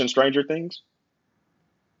 Russian Stranger Things?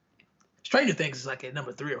 Stranger Things is like at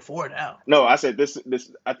number 3 or 4 now. No, I said this.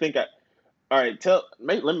 I think all right,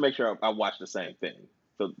 let me make sure I watch the same thing.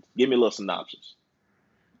 So give me a little synopsis.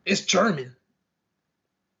 It's German.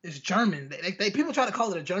 It's German. People try to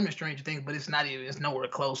call it a German Stranger Things, but it's not even. It's nowhere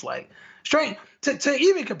close. Like strange to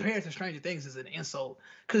even compare it to Stranger Things is an insult.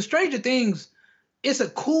 Because Stranger Things, it's a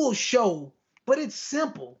cool show, but it's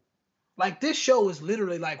simple. Like this show is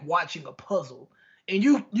literally like watching a puzzle. And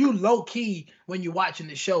you low key when you're watching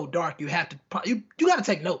the show Dark, you have to you got to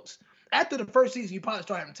take notes. After the first season, you probably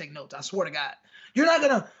start having to take notes. I swear to God, you're not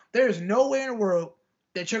gonna. There's nowhere in the world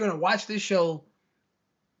that you're gonna watch this show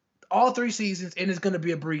all 3 seasons and it's gonna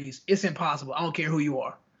be a breeze. It's impossible. I don't care who you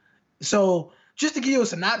are. So just to give you a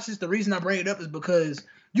synopsis, the reason I bring it up is because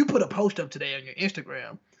you put a post up today on your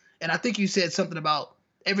Instagram, and I think you said something about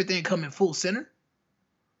everything coming full center.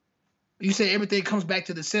 You say everything comes back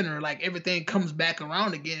to the center, like everything comes back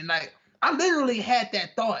around again. And like I literally had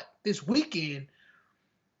that thought this weekend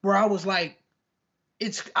where I was like,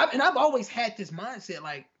 and I've always had this mindset,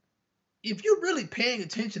 like, if you're really paying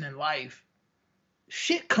attention in life,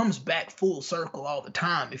 shit comes back full circle all the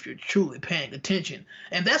time if you're truly paying attention.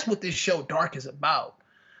 And that's what this show Dark is about.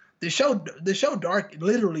 The show Dark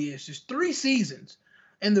literally is just 3 seasons.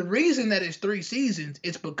 And the reason that it's 3 seasons,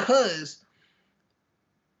 it's because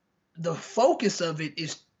the focus of it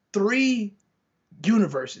is 3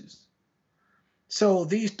 universes. So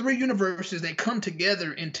these 3 universes, they come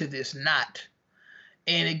together into this knot.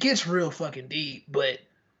 And it gets real fucking deep. But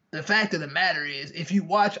the fact of the matter is, if you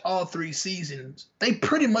watch all 3 seasons, they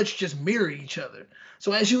pretty much just mirror each other.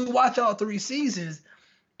 So as you watch all 3 seasons,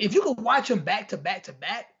 if you could watch them back to back to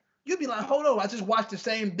back, you'd be like, hold on, I just watched the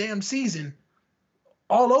same damn season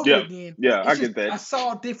all over again. Yeah, I get that. I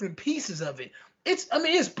saw different pieces of it. It's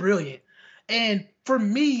brilliant. And for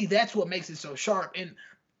me, that's what makes it so sharp. And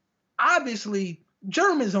obviously,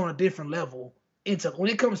 Germans on a different level when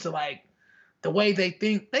it comes to like the way they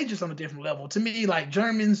think, they just on a different level. To me, like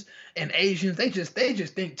Germans and Asians, they just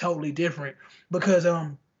think totally different. Because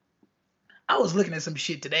I was looking at some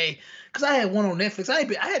shit today because I had one on Netflix. I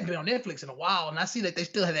hadn't been on Netflix in a while, and I see that they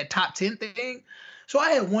still have that top 10 thing. So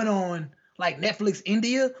I had one on like Netflix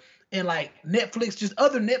India and like Netflix, just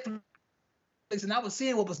other Netflix. And I was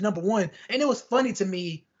seeing what was number 1, and it was funny to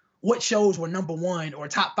me what shows were number 1 or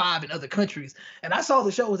top 5 in other countries. And I saw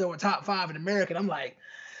the shows that were top 5 in America, and I'm like,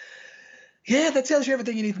 yeah, that tells you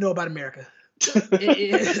everything you need to know about America.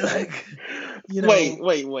 It's like, you know.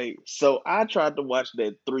 Wait. So I tried to watch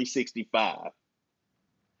that 365,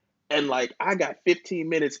 and like I got 15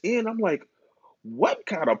 minutes in, I'm like, what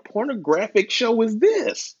kind of pornographic show is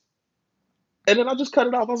this? And then I just cut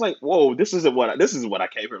it off. I was like, whoa, this is what I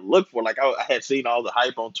came here to look for. Like I had seen all the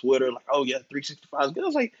hype on Twitter, like, oh yeah, 365 is good. I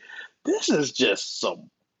was like, this is just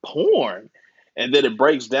some porn. And then it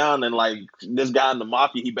breaks down, and like this guy in the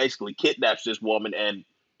mafia, he basically kidnaps this woman and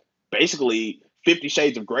basically 50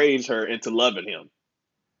 Shades of Grey's her into loving him.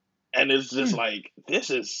 And it's just like, this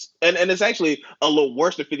is, and it's actually a little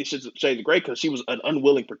worse than 50 Shades of Grey because she was an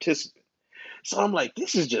unwilling participant. So I'm like,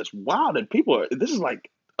 this is just wild. And this is like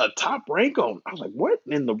a top rank on. I was like, what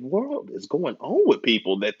in the world is going on with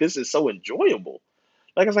people that this is so enjoyable?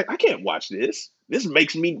 Like I was like, I can't watch this. This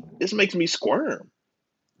makes me squirm.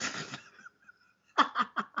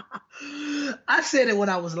 I said it when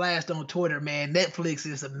I was last on Twitter, man. Netflix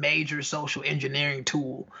is a major social engineering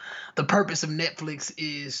tool. The purpose of Netflix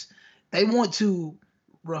is they want to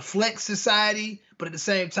reflect society, but at the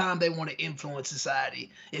same time, they want to influence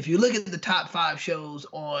society. If you look at the top 5 shows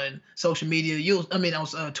on social media,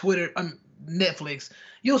 on Twitter, Netflix,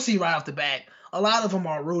 you'll see right off the bat, a lot of them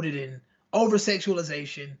are rooted in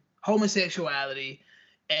over-sexualization, homosexuality,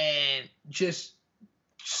 and just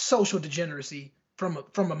social degeneracy from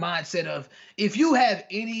a mindset of, if you have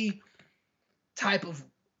any type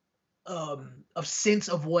of sense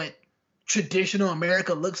of what traditional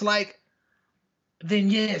America looks like,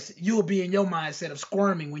 then yes, you'll be in your mindset of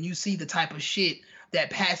squirming when you see the type of shit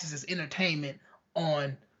that passes as entertainment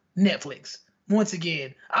on Netflix. Once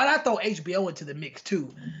again, I throw HBO into the mix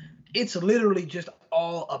too. It's literally just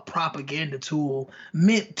all a propaganda tool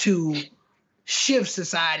meant to shift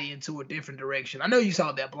society into a different direction. I know you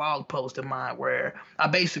saw that blog post of mine where I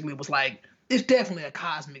basically was like, it's definitely a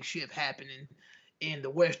cosmic shift happening in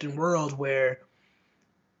the Western world, where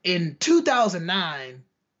in 2009,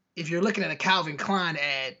 if you're looking at a Calvin Klein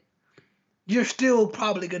ad, you're still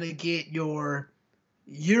probably going to get your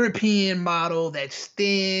European model that's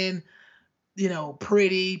thin,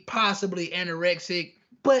 pretty, possibly anorexic.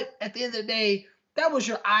 But at the end of the day, that was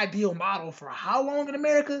your ideal model for how long in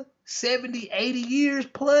America? 70, 80 years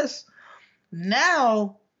plus.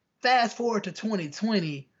 Now, fast forward to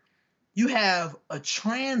 2020, you have a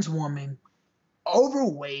trans woman,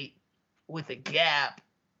 overweight, with a gap.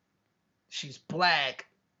 She's black,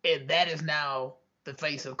 and that is now the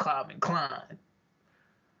face of Calvin Klein.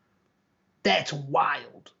 That's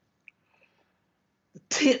wild.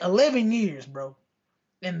 11 years, bro.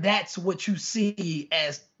 And that's what you see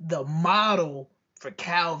as the model for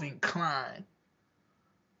Calvin Klein.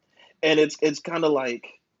 And it's kind of like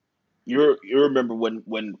you remember when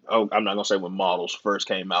I'm not gonna say when models first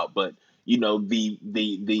came out, but you know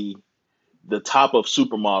the top of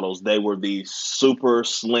supermodels, they were these super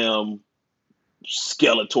slim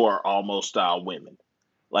Skeletor almost style women.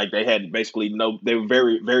 Like they had basically they were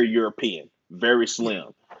very, very European, very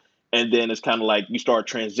slim. And then it's kind of like you start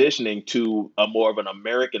transitioning to a more of an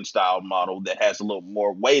American style model that has a little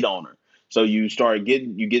more weight on her. So you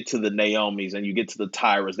get to the Naomis and you get to the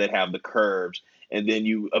Tyras that have the curves, and then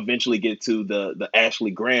you eventually get to the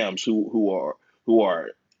Ashley Grahams who are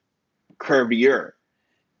curvier.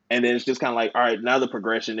 And then it's just kind of like, all right, now the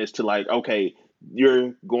progression is to like, okay,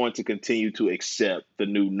 you're going to continue to accept the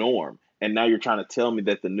new norm. And now you're trying to tell me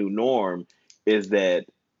that the new norm is that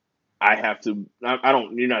I have to, I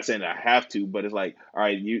don't, you're not saying that I have to, but it's like, all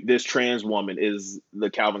right, this trans woman is the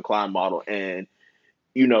Calvin Klein model. And,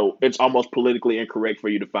 you know, it's almost politically incorrect for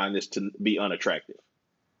you to find this to be unattractive.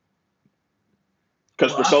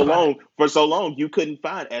 Because for so long, you couldn't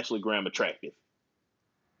find Ashley Graham attractive.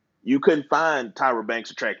 You couldn't find Tyra Banks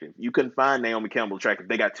attractive. You couldn't find Naomi Campbell attractive.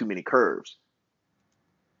 They got too many curves.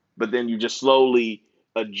 But then you just slowly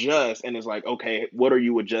adjust, and it's like, okay, what are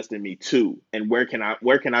you adjusting me to, and where can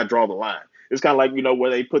I draw the line? It's kind of like, you know,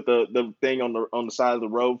 where they put the thing on the side of the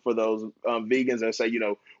road for those vegans that say, you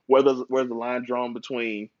know, where's the line drawn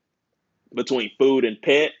between food and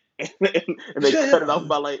pet, and they cut it off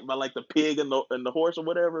by like the pig and the horse or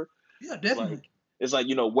whatever. Yeah, definitely. It's like,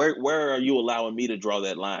 you know, where are you allowing me to draw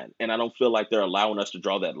that line? And I don't feel like they're allowing us to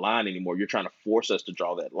draw that line anymore. You're trying to force us to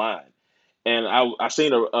draw that line. And I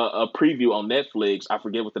seen a preview on Netflix. I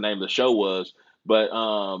forget what the name of the show was, but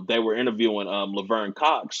they were interviewing Laverne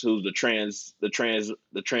Cox, who's the trans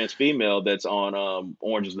female that's on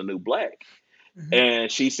Orange Is the New Black. Mm-hmm.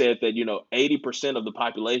 And she said that, you know, 80% of the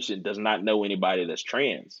population does not know anybody that's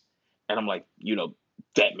trans. And I'm like, you know,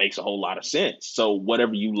 that makes a whole lot of sense. So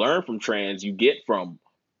whatever you learn from trans, you get from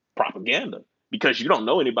propaganda, because you don't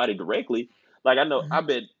know anybody directly. Like I know, mm-hmm. I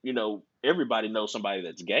bet, you know, everybody knows somebody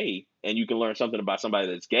that's gay, and you can learn something about somebody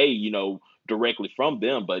that's gay, you know, directly from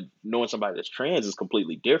them. But knowing somebody that's trans is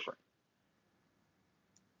completely different.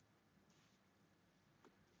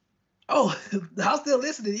 Oh, I'm still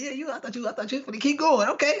listening. Yeah, I thought you were going to keep going.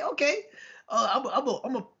 Okay. I'm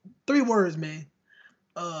a 3 words, man.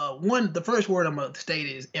 The first word I'm going to state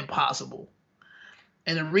is impossible.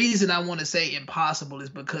 And the reason I want to say impossible is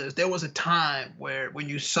because there was a time where when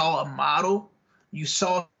you saw a model, you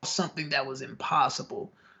saw something that was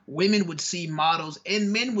impossible. Women would see models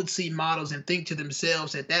and men would see models and think to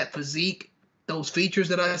themselves that physique, those features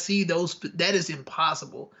that I see, that is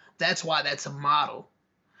impossible. That's why that's a model.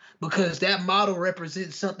 Because that model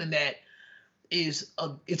represents something that is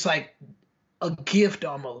it's like a gift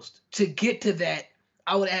almost. To get to that,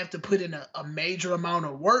 I would have to put in a major amount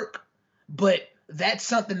of work, but that's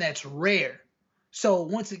something that's rare. So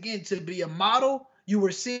once again, to be a model, you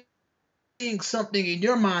were seeing something in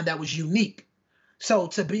your mind that was unique. So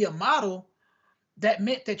to be a model, that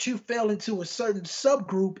meant that you fell into a certain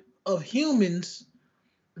subgroup of humans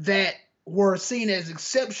that were seen as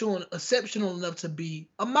exceptional enough to be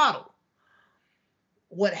a model.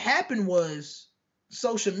 What happened was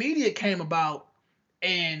social media came about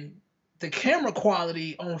and the camera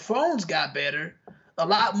quality on phones got better. A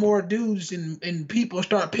lot more dudes and people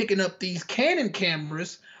start picking up these Canon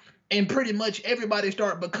cameras, and pretty much everybody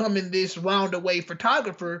start becoming this roundaway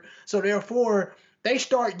photographer. So therefore, they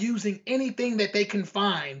start using anything that they can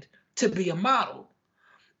find to be a model.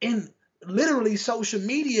 And literally, social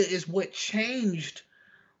media is what changed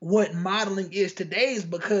what modeling is today, is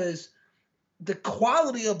because the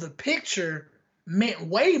quality of the picture meant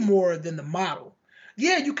way more than the model.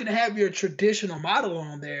 Yeah, you can have your traditional model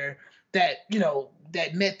on there that, you know,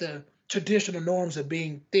 that met the traditional norms of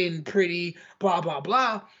being thin, pretty, blah, blah,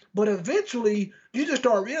 blah. But eventually, you just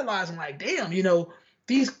start realizing, like, damn, you know,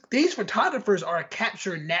 these photographers are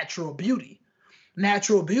capturing natural beauty.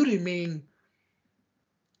 Natural beauty meaning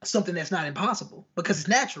something that's not impossible because it's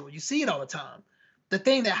natural. You see it all the time. The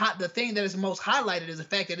thing that is most highlighted is the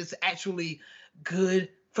fact that it's actually good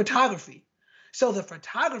photography. So the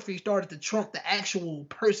photography started to trump the actual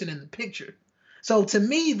person in the picture. So to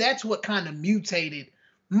me, that's what kind of mutated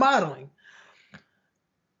modeling.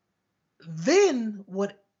 Then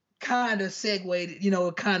what kind of segued, you know,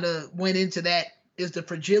 it kind of went into that is the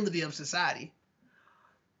fragility of society.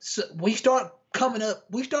 So we start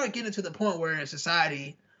getting to the point where in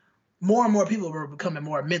society, more and more people were becoming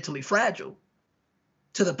more mentally fragile.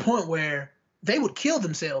 to the point where they would kill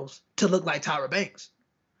themselves to look like Tyra Banks.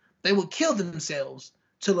 They would kill themselves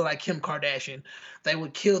to look like Kim Kardashian. They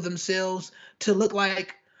would kill themselves to look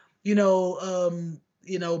like, Bella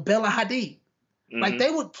Hadid. Like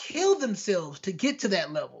they would kill themselves to get to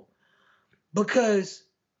that level because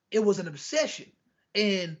it was an obsession.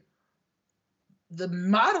 And the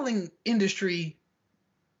modeling industry,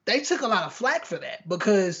 they took a lot of flack for that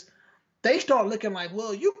because they start looking like,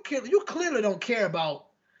 well, you clearly don't care about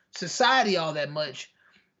society all that much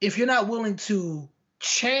if you're not willing to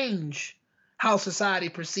change how society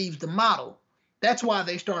perceives the model. That's why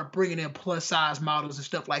they start bringing in plus size models and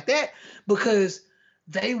stuff like that, because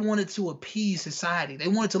they wanted to appease society. They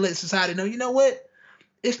wanted to let society know, you know what?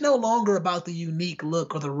 It's no longer about the unique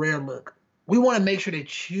look or the rare look. We want to make sure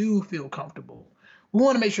that you feel comfortable. We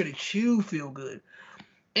want to make sure that you feel good.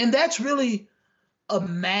 And that's really a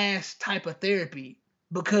mass type of therapy,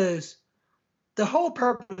 because the whole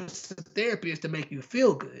purpose of therapy is to make you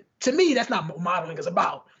feel good. To me, that's not what modeling is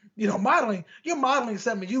about. Modeling, you're modeling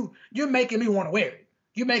something, you're making me want to wear it.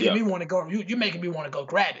 You're making me want to go, you're making me want to go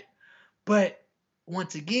grab it. But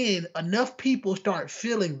once again, enough people start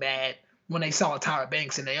feeling bad when they saw Tyra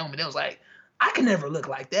Banks and Naomi. They was like, I can never look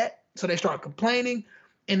like that. So they start complaining,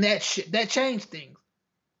 and that changed things.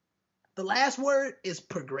 The last word is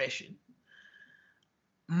progression.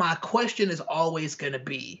 My question is always going to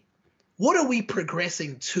be, what are we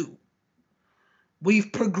progressing to?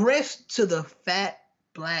 We've progressed to the fat,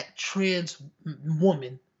 black, trans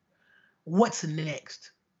woman. What's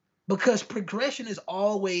next? Because progression is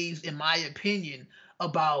always, in my opinion,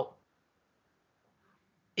 about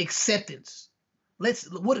acceptance.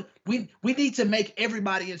 We need to make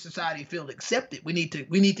everybody in society feel accepted. We need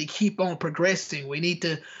to keep on progressing. We need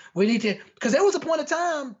to because there was a point of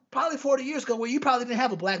time, probably 40 years ago, where you probably didn't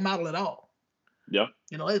have a black model at all. Yeah.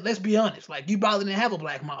 Let's be honest. Like, you probably didn't have a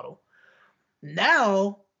black model.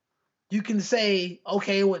 Now you can say,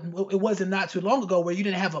 okay, it wasn't not too long ago where you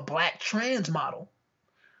didn't have a black trans model.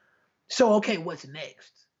 So, okay, what's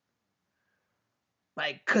next?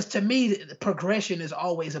 Like, because to me, the progression is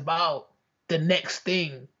always about the next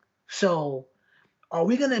thing. So, are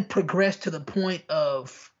we going to progress to the point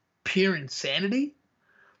of pure insanity?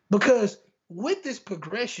 Because with this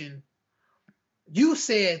progression, you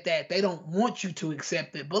said that they don't want you to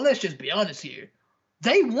accept it, but let's just be honest here.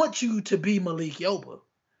 They want you to be Malik Yoba.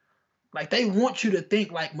 Like, they want you to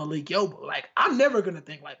think like Malik Yoba. Like, I'm never going to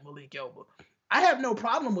think like Malik Yoba. I have no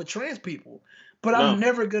problem with trans people, but I'm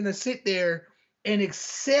never going to sit there and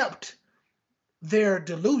accept their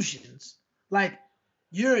delusions. Like,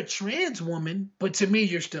 you're a trans woman, but to me,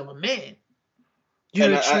 you're still a man.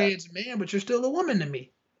 You're a trans man, but you're still a woman to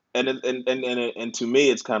me. And to me,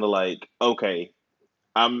 it's kind of like, okay,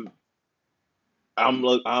 I'm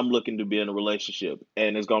looking to be in a relationship,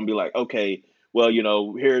 and it's gonna be like, okay, well,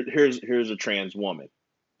 here's a trans woman.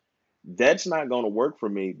 That's not gonna work for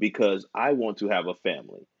me because I want to have a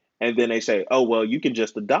family. And then they say, oh, well, you can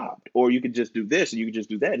just adopt, or you can just do this, and you can just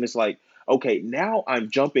do that. And it's like, okay, now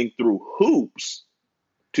I'm jumping through hoops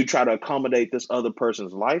to try to accommodate this other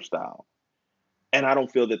person's lifestyle. And I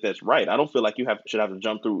don't feel that that's right. I don't feel like you should have to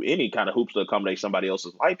jump through any kind of hoops to accommodate somebody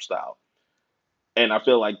else's lifestyle. And I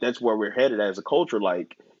feel like that's where we're headed as a culture.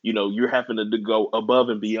 Like, you're having to go above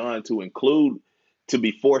and beyond to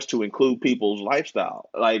be forced to include people's lifestyle.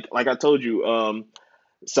 Like I told you,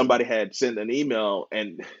 somebody had sent an email,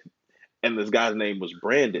 and this guy's name was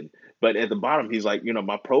Brandon. But at the bottom, he's like,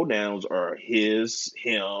 my pronouns are his,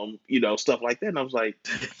 him, stuff like that. And I was like,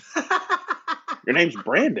 your name's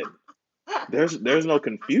Brandon. There's no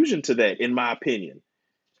confusion to that, in my opinion.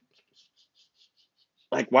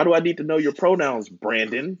 Like, why do I need to know your pronouns,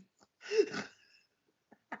 Brandon?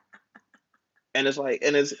 And it's like,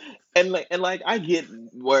 and like I get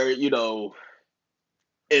where, in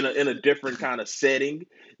a different kind of setting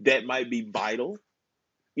that might be vital.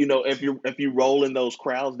 If you roll in those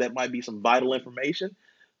crowds, that might be some vital information.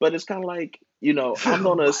 But it's kind of like, I'm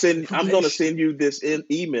gonna send you this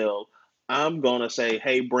email. I'm gonna say,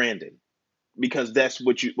 hey, Brandon, because that's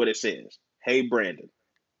what it says. Hey, Brandon.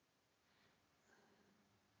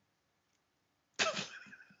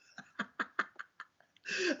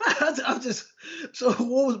 I'm just, so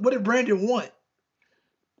what did Brandon want?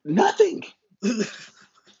 Nothing.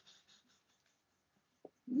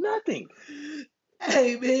 Nothing.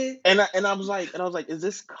 Hey, man. And I was like, is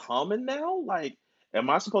this common now? Like, am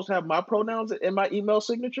I supposed to have my pronouns in my email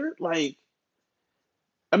signature? Like,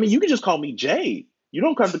 I mean, you can just call me Jay. You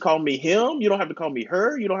don't have to call me him. You don't have to call me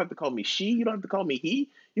her. You don't have to call me she. You don't have to call me he.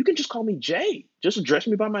 You can just call me Jay. Just address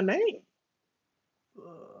me by my name.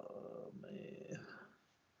 Oh, man.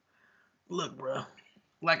 Look, bro.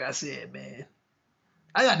 like I said, man,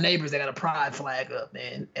 I got neighbors that got a pride flag up,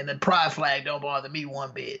 man, and the pride flag don't bother me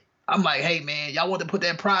one bit. I'm like, hey, man, y'all want to put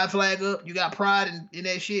that pride flag up? You got pride in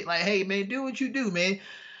that shit? Like, hey, man, do what you do, man.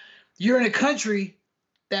 You're in a country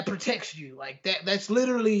that protects you. Like, that's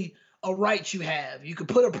literally a right you have. You can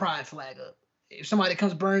put a pride flag up. If somebody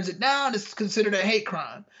comes burns it down, it's considered a hate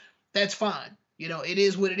crime. That's fine. You know, it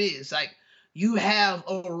is what it is. Like, you have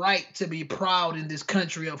a right to be proud in this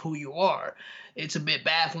country of who you are. It's a bit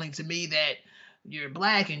baffling to me that you're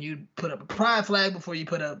black and you put up a pride flag before you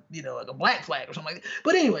put up, you know, like a black flag or something like that.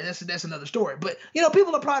 But anyway, that's another story. But, you know,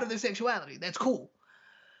 people are proud of their sexuality. That's cool.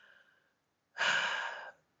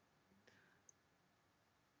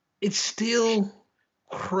 It's still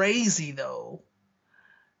crazy, though,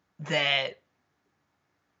 that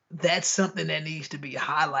that's something that needs to be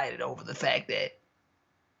highlighted over the fact that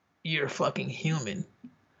you're fucking human.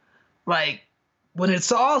 Like, when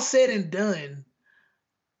it's all said and done,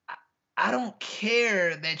 I don't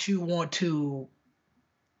care that you want to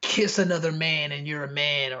kiss another man and you're a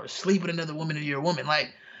man, or sleep with another woman and you're a woman.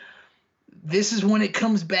 Like, this is when it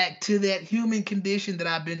comes back to that human condition that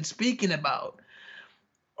I've been speaking about.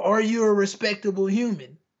 Are you a respectable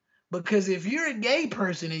human? Because if you're a gay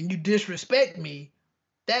person and you disrespect me,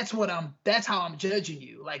 that's how I'm judging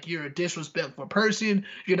you. Like, you're a disrespectful person.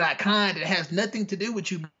 You're not kind. It has nothing to do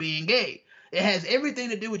with you being gay. It has everything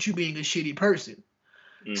to do with you being a shitty person.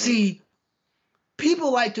 Mm-hmm. See,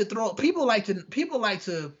 people like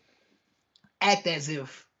to act as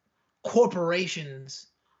if corporations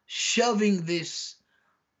shoving this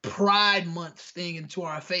Pride Month thing into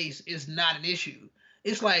our face is not an issue.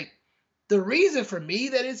 It's like, the reason for me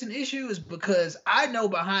that it's an issue is because I know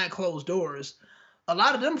behind closed doors, a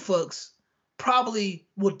lot of them fucks probably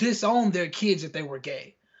will disown their kids if they were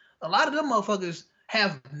gay. A lot of them motherfuckers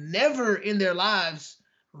have never in their lives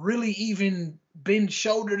really even been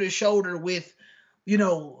shoulder to shoulder with, you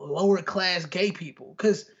know, lower class gay people.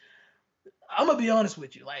 Because I'm gonna be honest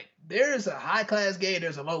with you, like, there's a high class gay,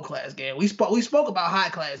 there's a low class gay. We spoke about high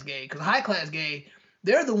class gay, because high class gay,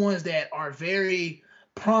 they're the ones that are very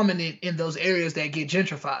prominent in those areas that get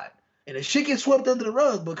gentrified, and the shit gets swept under the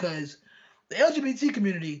rug because the LGBT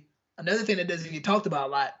community. Another thing that doesn't get talked about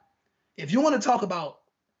a lot. If you want to talk about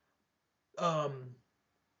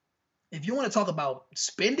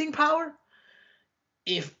spending power,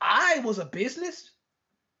 if I was a business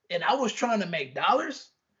and I was trying to make dollars,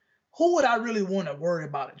 who would I really want to worry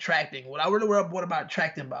about attracting? Would I really worry about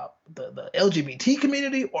attracting about the LGBT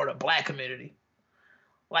community or the black community?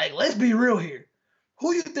 Like, let's be real here.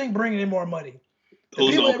 Who you think bringing in more money?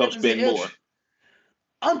 Who's gonna come spend more?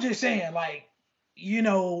 I'm just saying, like, you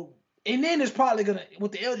know, and then it's probably gonna,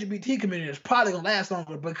 with the LGBT community, it's probably gonna last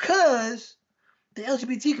longer because the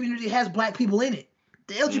LGBT community has black people in it.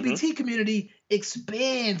 The LGBT community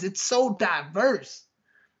expands. It's so diverse.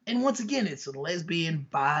 And once again, it's lesbian,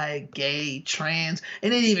 bi, gay, trans,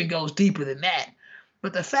 and it even goes deeper than that.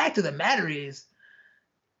 But the fact of the matter is,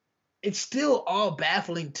 it's still all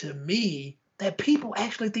baffling to me that people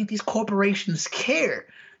actually think these corporations care.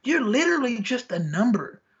 You're literally just a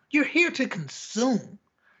number. You're here to consume.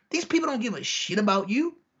 These people don't give a shit about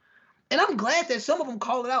you. And I'm glad that some of them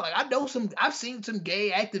call it out. Like, I've seen some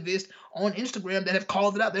gay activists on Instagram that have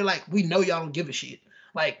called it out. They're like, we know y'all don't give a shit.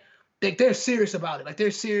 Like, they're serious about it. Like,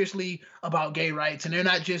 they're seriously about gay rights. And they're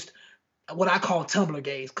not just what I call Tumblr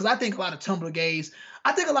gays. Because I think a lot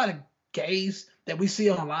of gays that we see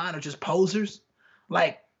online are just posers.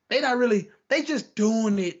 Like, they just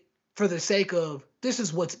doing it for the sake of, this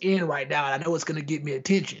is what's in right now, and I know it's going to get me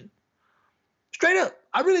attention. Straight up.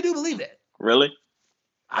 I really do believe that. Really?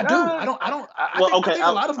 I do. I think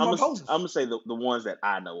a lot of them are posers. I'm going to say the ones that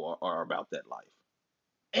I know are about that life.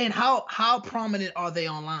 And how prominent are they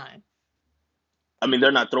online? I mean,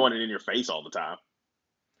 they're not throwing it in your face all the time.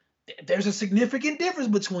 There's a significant difference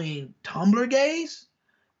between Tumblr gays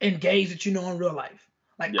and gays that you know in real life.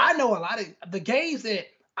 Like, yeah. I know a lot of the gays that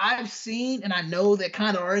I've seen and I know that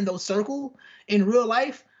kind of are in those circles in real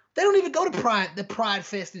life. They don't even go to the Pride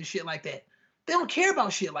Fest and shit like that. They don't care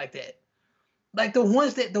about shit like that. Like, the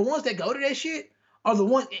ones that go to that shit are the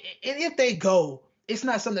ones, and if they go, it's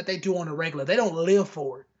not something that they do on a regular. They don't live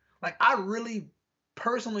for it. Like, I really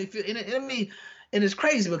personally feel, and it's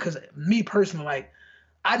crazy because me personally, like,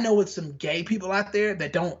 I know it's some gay people out there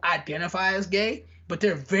that don't identify as gay, but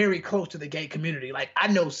they're very close to the gay community. Like, I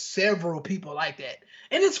know several people like that.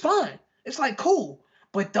 And it's fun. It's like, cool.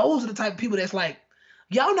 But those are the type of people that's like,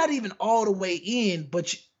 y'all not even all the way in,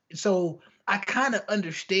 but so I kind of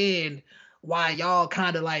understand why y'all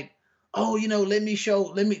kind of like, oh, you know, let me show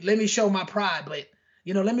my pride. But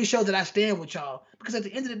Let me show that I stand with y'all. Because at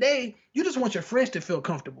the end of the day, you just want your friends to feel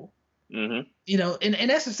comfortable. Mm-hmm. And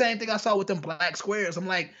that's the same thing I saw with them black squares. I'm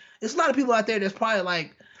like, there's a lot of people out there that's probably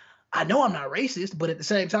like, I know I'm not racist, but at the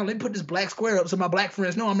same time, let me put this black square up so my black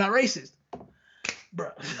friends know I'm not racist.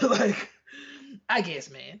 Bro, like, I guess,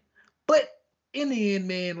 man. But in the end,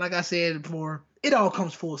 man, like I said before, it all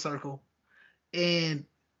comes full circle. And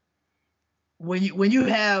when you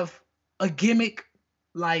have a gimmick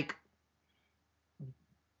like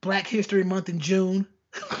Black History Month in June,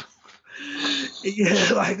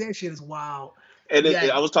 yeah, like that shit is wild. And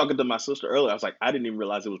I was talking to my sister earlier. I was like, I didn't even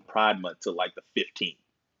realize it was Pride Month till like the 15th.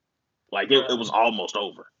 Like it was almost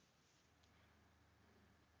over.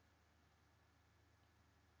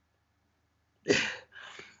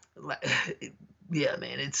 Yeah,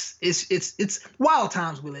 man, it's wild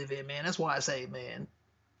times we live in, man. That's why I say, man,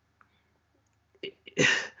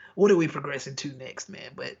 what are we progressing to next,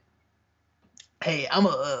 man? But hey, I'm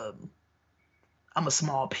a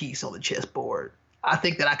small piece on the chessboard. I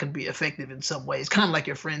think that I could be effective in some ways. Kind of like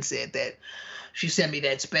your friend said that she sent me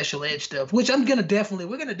that special ed stuff, which we're gonna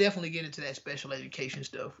definitely get into that special education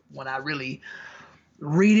stuff when I really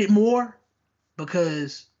read it more,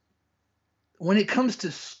 because when it comes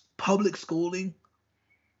to public schooling,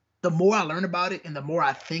 the more I learn about it and the more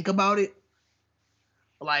I think about it,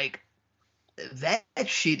 like that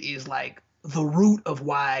shit is like the root of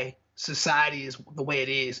why society is the way it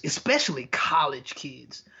is, especially college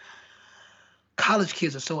kids. College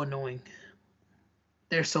kids are so annoying.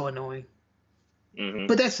 They're so annoying. Mm-hmm.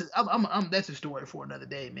 But that's a story for another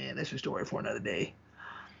day, man. That's a story for another day.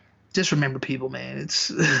 Just remember, people, man.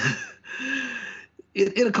 It's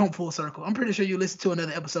it'll come full circle. I'm pretty sure you listen to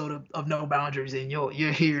another episode of No Boundaries and you're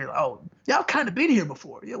here. Oh, y'all kind of been here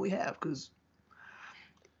before. Yeah, we have, because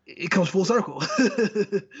it comes full circle.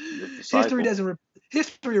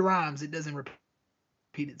 History rhymes. It doesn't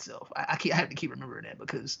repeat itself. I have to keep remembering that,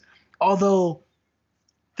 because although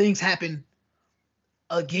things happen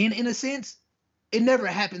again in a sense, it never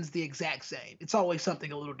happens the exact same. It's always something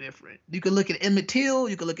a little different. You can look at Emmett Till,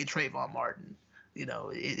 you can look at Trayvon Martin.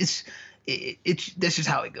 It's that's just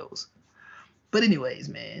how it goes. But anyways,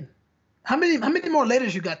 man, how many more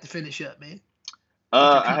letters you got to finish up, man?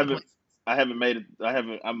 I haven't made it.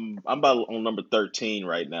 I'm about on number 13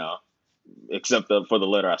 right now, except for the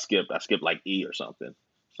letter I skipped. I skipped like E or something,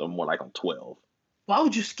 so I'm more like on 12. Why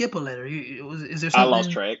would you skip a letter? Is there something? I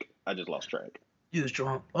lost track. I just lost track. You was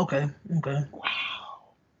drunk. Okay.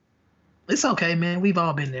 Wow. It's okay, man. We've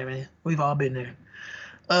all been there, man. We've all been there.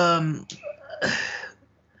 I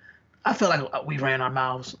feel like we ran our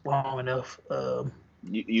mouths long enough.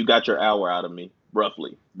 You got your hour out of me,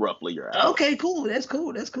 roughly your hour. Okay, cool. That's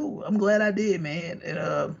cool. I'm glad I did, man.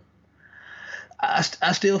 And I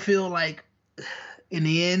still feel like in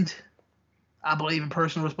the end, I believe in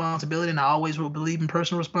personal responsibility, and I always will believe in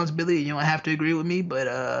personal responsibility. You don't have to agree with me,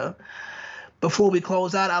 but before we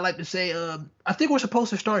close out, I'd like to say I think we're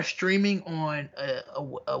supposed to start streaming on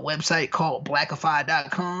a website called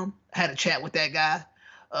Blackify.com. I had a chat with that guy,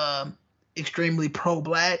 extremely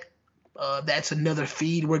pro-black. That's another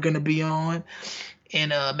feed we're gonna be on,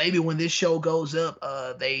 and maybe when this show goes up,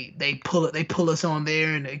 they pull us on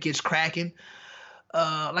there and it gets cracking.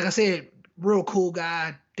 Like I said, real cool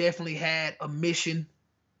guy. Definitely had a mission.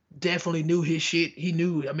 Definitely knew his shit. He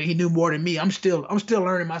knew more than me. I'm still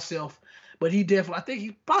learning myself. But he definitely, I think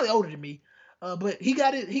he's probably older than me. But he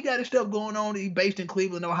got his stuff going on. He's based in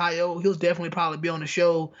Cleveland, Ohio. He'll definitely probably be on the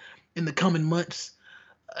show in the coming months.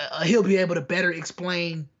 He'll be able to better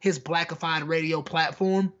explain his Blackified radio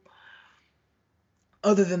platform.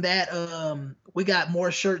 Other than that, we got more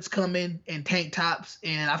shirts coming and tank tops.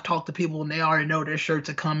 And I've talked to people and they already know their shirts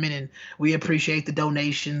are coming, and we appreciate the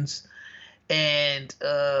donations. And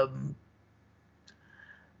I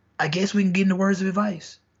guess we can get into words of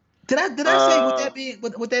advice. Did I say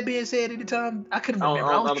with that being said at the time? I couldn't remember.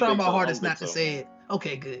 I was trying my hardest not to say it.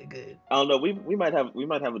 Okay, good. I don't know. We might have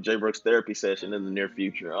a J Brooks therapy session in the near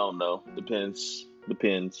future. I don't know. Depends. The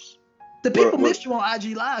people missed you on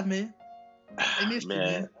IG Live, man. They missed you,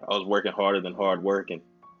 man. I was working harder than hard working.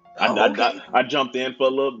 Okay. I jumped in for a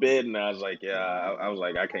little bit, and I was like,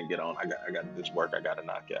 I can't get on. I got this work I got to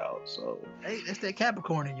knock out. So hey, that's that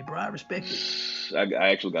Capricorn in you, bro. I respect it. I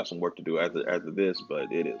actually got some work to do after this,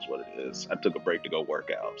 but it is what it is. I took a break to go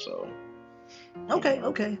work out. So okay.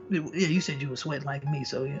 Yeah, you said you were sweating like me,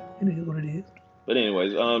 so yeah, it is what it is. But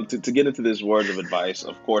anyways, to get into this words of advice,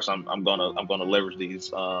 of course, I'm gonna leverage these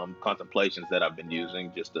contemplations that I've been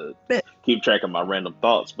using just to keep track of my random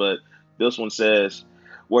thoughts. But this one says,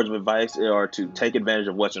 words of advice are to take advantage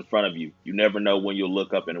of what's in front of you. You never know when you'll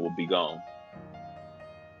look up and it will be gone.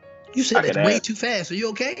 You said that way too fast. Are you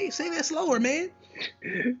okay? Say that slower, man.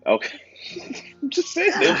 Okay. I'm just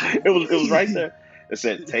saying. It was right there. It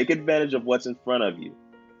said, take advantage of what's in front of you.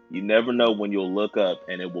 You never know when you'll look up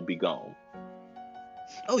and it will be gone.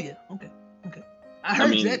 Oh, yeah. Okay. I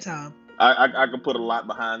heard you that time. I can put a lot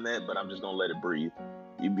behind that, but I'm just going to let it breathe.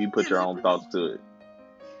 You put your own thoughts to it.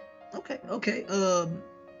 Okay.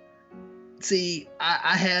 See,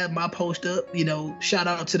 I have my post up, shout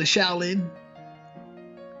out to the Shaolin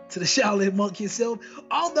monk himself.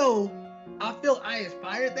 Although I felt I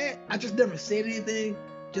inspired that, I just never said anything,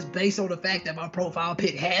 just based on the fact that my profile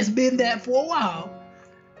pic has been that for a while.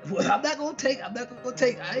 Well, I ain't gonna take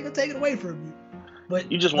it away from you.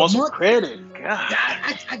 But you just want some credit. God.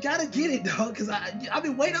 I gotta get it, dog, because I've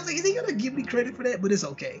been waiting. I was like, is he gonna give me credit for that? But it's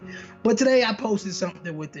okay. But today I posted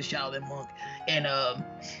something with the Shaolin monk, and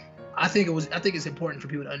I think it's important for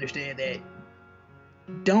people to understand that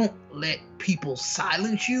don't let people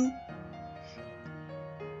silence you,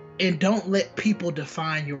 and don't let people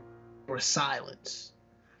define your silence.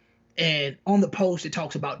 And on the post, it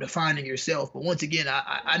talks about defining yourself. But once again,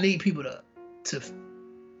 I need people to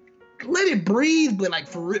let it breathe, but like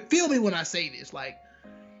feel me when I say this. Like,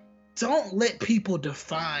 don't let people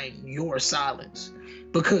define your silence,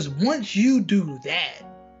 because once you do that,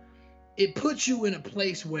 it puts you in a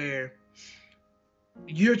place where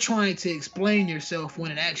you're trying to explain yourself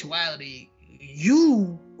when in actuality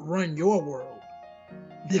you run your world.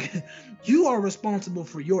 You are responsible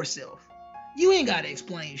for yourself. You ain't got to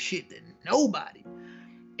explain shit to nobody.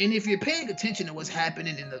 And if you're paying attention to what's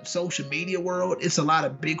happening in the social media world, it's a lot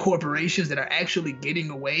of big corporations that are actually getting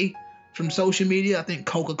away from social media. I think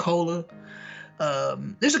Coca-Cola.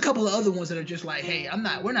 There's a couple of other ones that are just like, hey,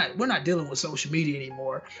 we're not dealing with social media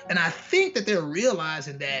anymore. And I think that they're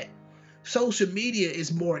realizing that social media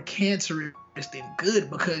is more cancerous than good,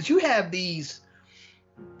 because you have these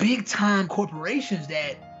big time corporations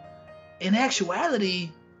that in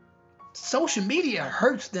actuality, social media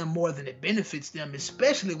hurts them more than it benefits them,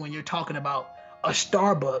 especially when you're talking about a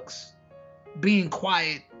Starbucks being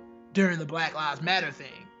quiet during the Black Lives Matter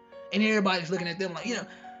thing. And everybody's looking at them like,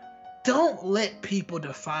 don't let people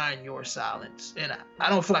define your silence. And I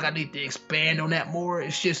don't feel like I need to expand on that more.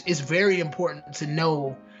 It's very important to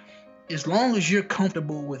know, as long as you're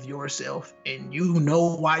comfortable with yourself and you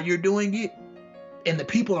know why you're doing it, and the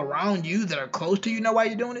people around you that are close to you know why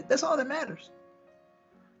you're doing it, that's all that matters.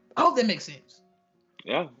 I hope that makes sense.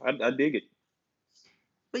 Yeah, I dig it.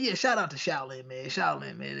 But yeah, shout out to Shaolin, man.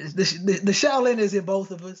 The Shaolin is in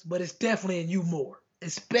both of us, but it's definitely in you more,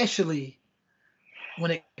 especially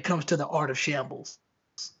when it comes to the art of shambles.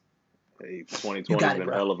 Hey, 2020 has been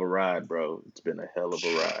a hell of a ride, bro. It's been a hell of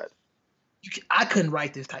a ride. I couldn't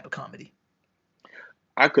write this type of comedy.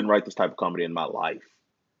 I couldn't write this type of comedy in my life.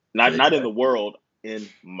 Not in the world, in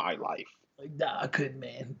my life. Nah, I couldn't,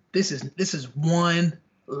 man. This is one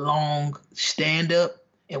long stand up,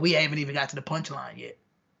 and we haven't even got to the punchline yet.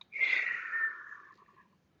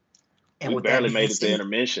 And we barely made it to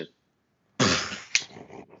intermission.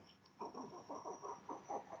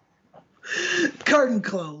 Curtain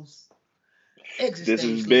closed. This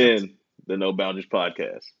has been the No Boundaries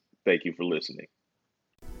Podcast. Thank you for listening.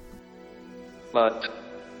 But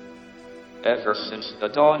ever since the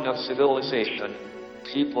dawn of civilization,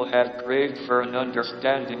 people have craved for an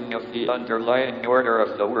understanding of the underlying order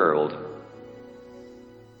of the world.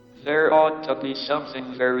 There ought to be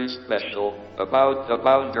something very special about the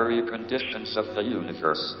boundary conditions of the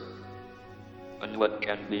universe. And what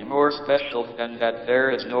can be more special than that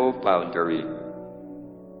there is no boundary?